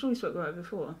 Yeah, because I'm sure we spoke about it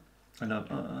before. I love.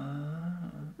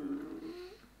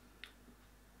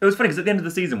 It was funny because at the end of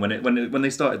the season when they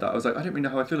started that, I was like, I don't really know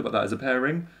how I feel about that as a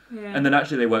pairing. Yeah. And then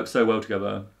actually they work so well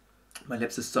together. My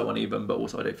lips are so uneven, but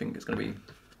also I don't think it's gonna be.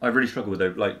 I really struggle with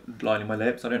like lining my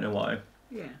lips. I don't know why.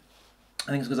 Yeah.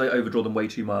 I think it's because I overdraw them way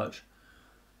too much.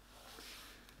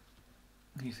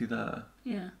 Can you see there?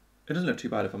 Yeah. It doesn't look too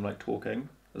bad if I'm like talking,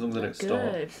 as long as I don't stop.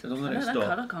 As long as I don't that stop.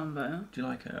 colour combo. Do you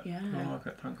like it? Yeah. I like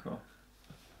it. Thank you.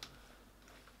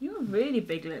 You have really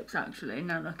big lips, actually.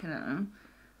 Now looking at them.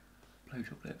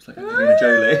 Blowjob lips like Angelina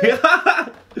Jolie.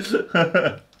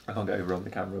 I can't get over on the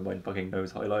camera my fucking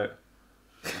nose highlight.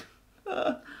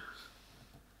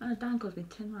 Dan calls me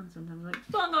Tin Man sometimes. Like,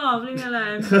 fuck off, leave me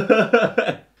alone.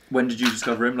 When did you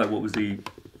discover him? Like, what was the...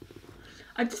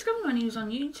 I discovered him when he was on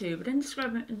YouTube. I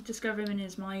didn't discover him in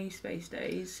his MySpace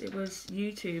days. It was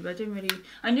YouTube.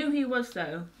 I knew who he was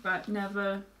though, but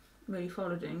never really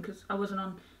followed him because I wasn't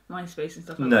on MySpace and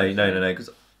stuff like that. No, because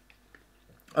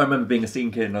I remember being a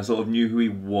scene kid and I sort of knew who he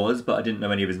was, but I didn't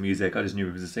know any of his music. I just knew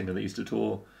he was a singer that used to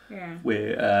tour. Yeah.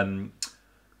 With,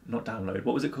 not Download,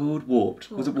 what was it called?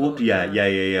 Warped. Was it Warped? Yeah.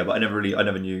 But I never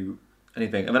knew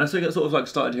anything. And then I sort of like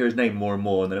started to hear his name more and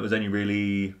more, and then it was only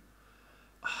really...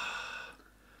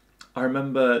 I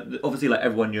remember, obviously, like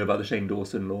everyone knew about the Shane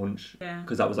Dawson launch,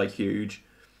 because that was like huge.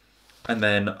 And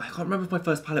then I can't remember if my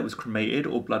first palette was Cremated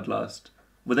or Bloodlust.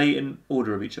 Were they in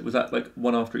order of each other? Was that like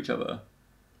one after each other?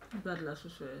 Bloodlust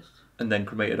was first. And then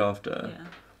Cremated after?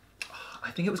 Yeah.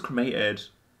 I think it was Cremated.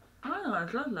 I know,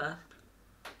 it's Bloodlust.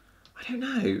 I don't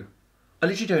know. I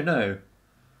literally don't know.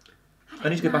 I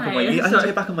need to go back on my. I need to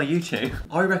go back on my YouTube.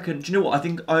 I reckon. Do you know what? I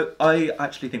think I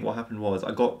actually think what happened was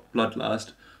I got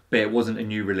Bloodlust, but it wasn't a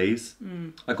new release.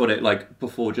 I got it like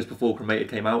just before Cremated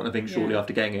came out, and I think shortly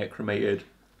after getting it, Cremated.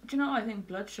 Do you know what? I think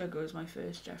Blood Sugar was my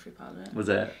first Jeffrey palette. Was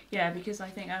it? Yeah, because I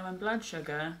think I went Blood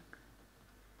Sugar,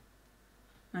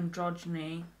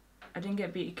 Androgyny. I didn't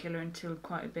get Beauty Killer until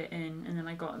quite a bit in, and then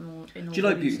I got more in all. Do you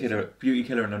like Beauty Killer? Beauty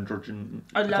Killer and Androgyny.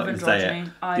 I love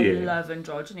Androgyny. I love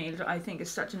Androgyny. I think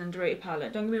it's such an underrated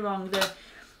palette. Don't get me wrong,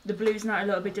 the blues now are a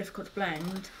little bit difficult to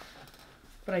blend,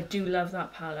 but I do love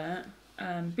that palette.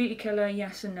 Beauty Killer,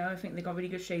 yes and no. I think they got really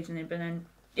good shades in it, but then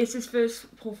it's his first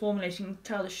formulation. You can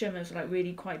tell the shimmers are like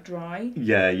really quite dry.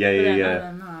 Yeah. Other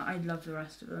than that, I love the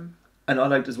rest of them. And I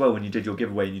liked as well when you did your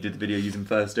giveaway and you did the video using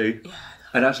Thirsty. Yeah.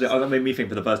 And actually, that made me think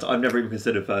for the first time, I've never even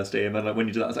considered Thirsty. And then like when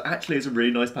you did that, I was like, actually, it's a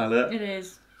really nice palette. It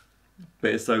is.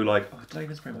 But it's so like, oh, did I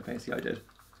even spray my face? Yeah, I did.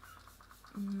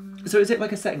 So is it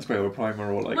like a setting spray or a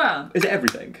primer or like? Well, is it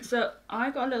everything? So I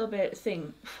got a little bit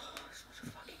thing. It smells so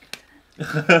fucking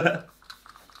good, doesn't it?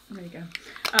 There you go.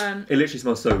 It literally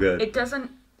smells so good. It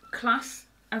doesn't class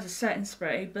as a setting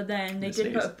spray, but then they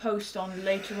did put a post on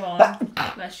later on,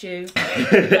 bless you,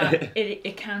 that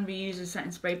it can be used as a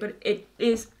setting spray, but it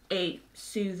is a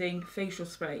soothing facial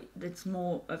spray. That's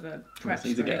more of a prep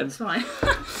spray. It's fine.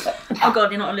 Oh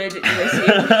god, you're not allergic to this.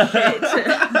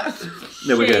 Shit.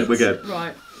 No, we're good.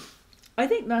 Right. I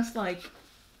think that's like...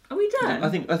 Are we done?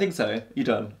 I think so. You're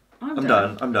done. I'm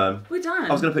done. We're done.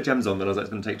 I was going to put gems on, but I was like,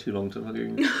 it's going to take too long to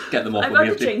fucking get them off. I've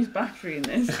had to change battery in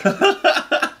this.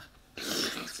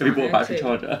 Have you bought a battery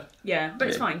charger? Yeah, but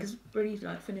it's fine because we're really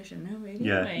like finishing now, really.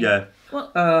 Yeah.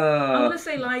 Well, I'm gonna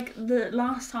say like the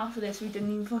last half of this we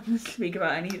didn't even fucking speak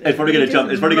about anything. It's probably gonna jump.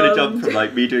 It's probably gonna jump from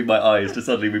like me doing my eyes to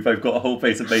suddenly we've both got a whole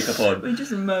face of makeup on. We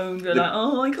just moaned. We're like,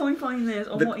 oh, I can't find this.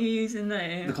 Or what are you using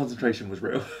there? The concentration was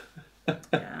real.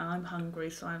 Yeah, I'm hungry,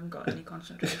 so I haven't got any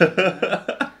concentration.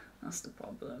 That's the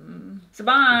problem. So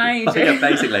bye. Yeah,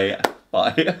 basically,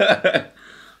 bye.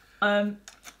 How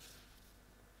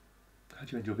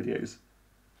do you end your videos?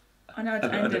 I know how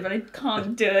to end it, but I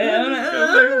can't do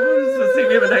it. See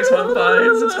me in the next one.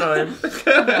 Bye. Subscribe.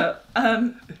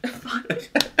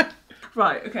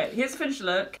 Right, okay, here's the finished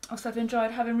look. Also, I've enjoyed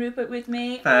having Rupert with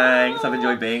me. Thanks, I've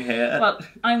enjoyed being here. Well,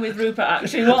 I'm with Rupert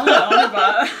actually. What am I on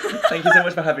about? Thank you so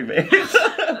much for having me.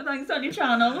 Thanks on your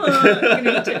channel. You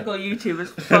know, typical YouTubers.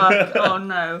 Fuck. Oh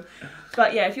no.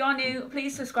 But yeah, if you are new,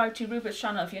 please subscribe to Rupert's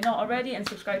channel if you're not already, and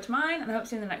subscribe to mine. And I hope to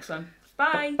see you in the next one.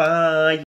 Bye. Bye.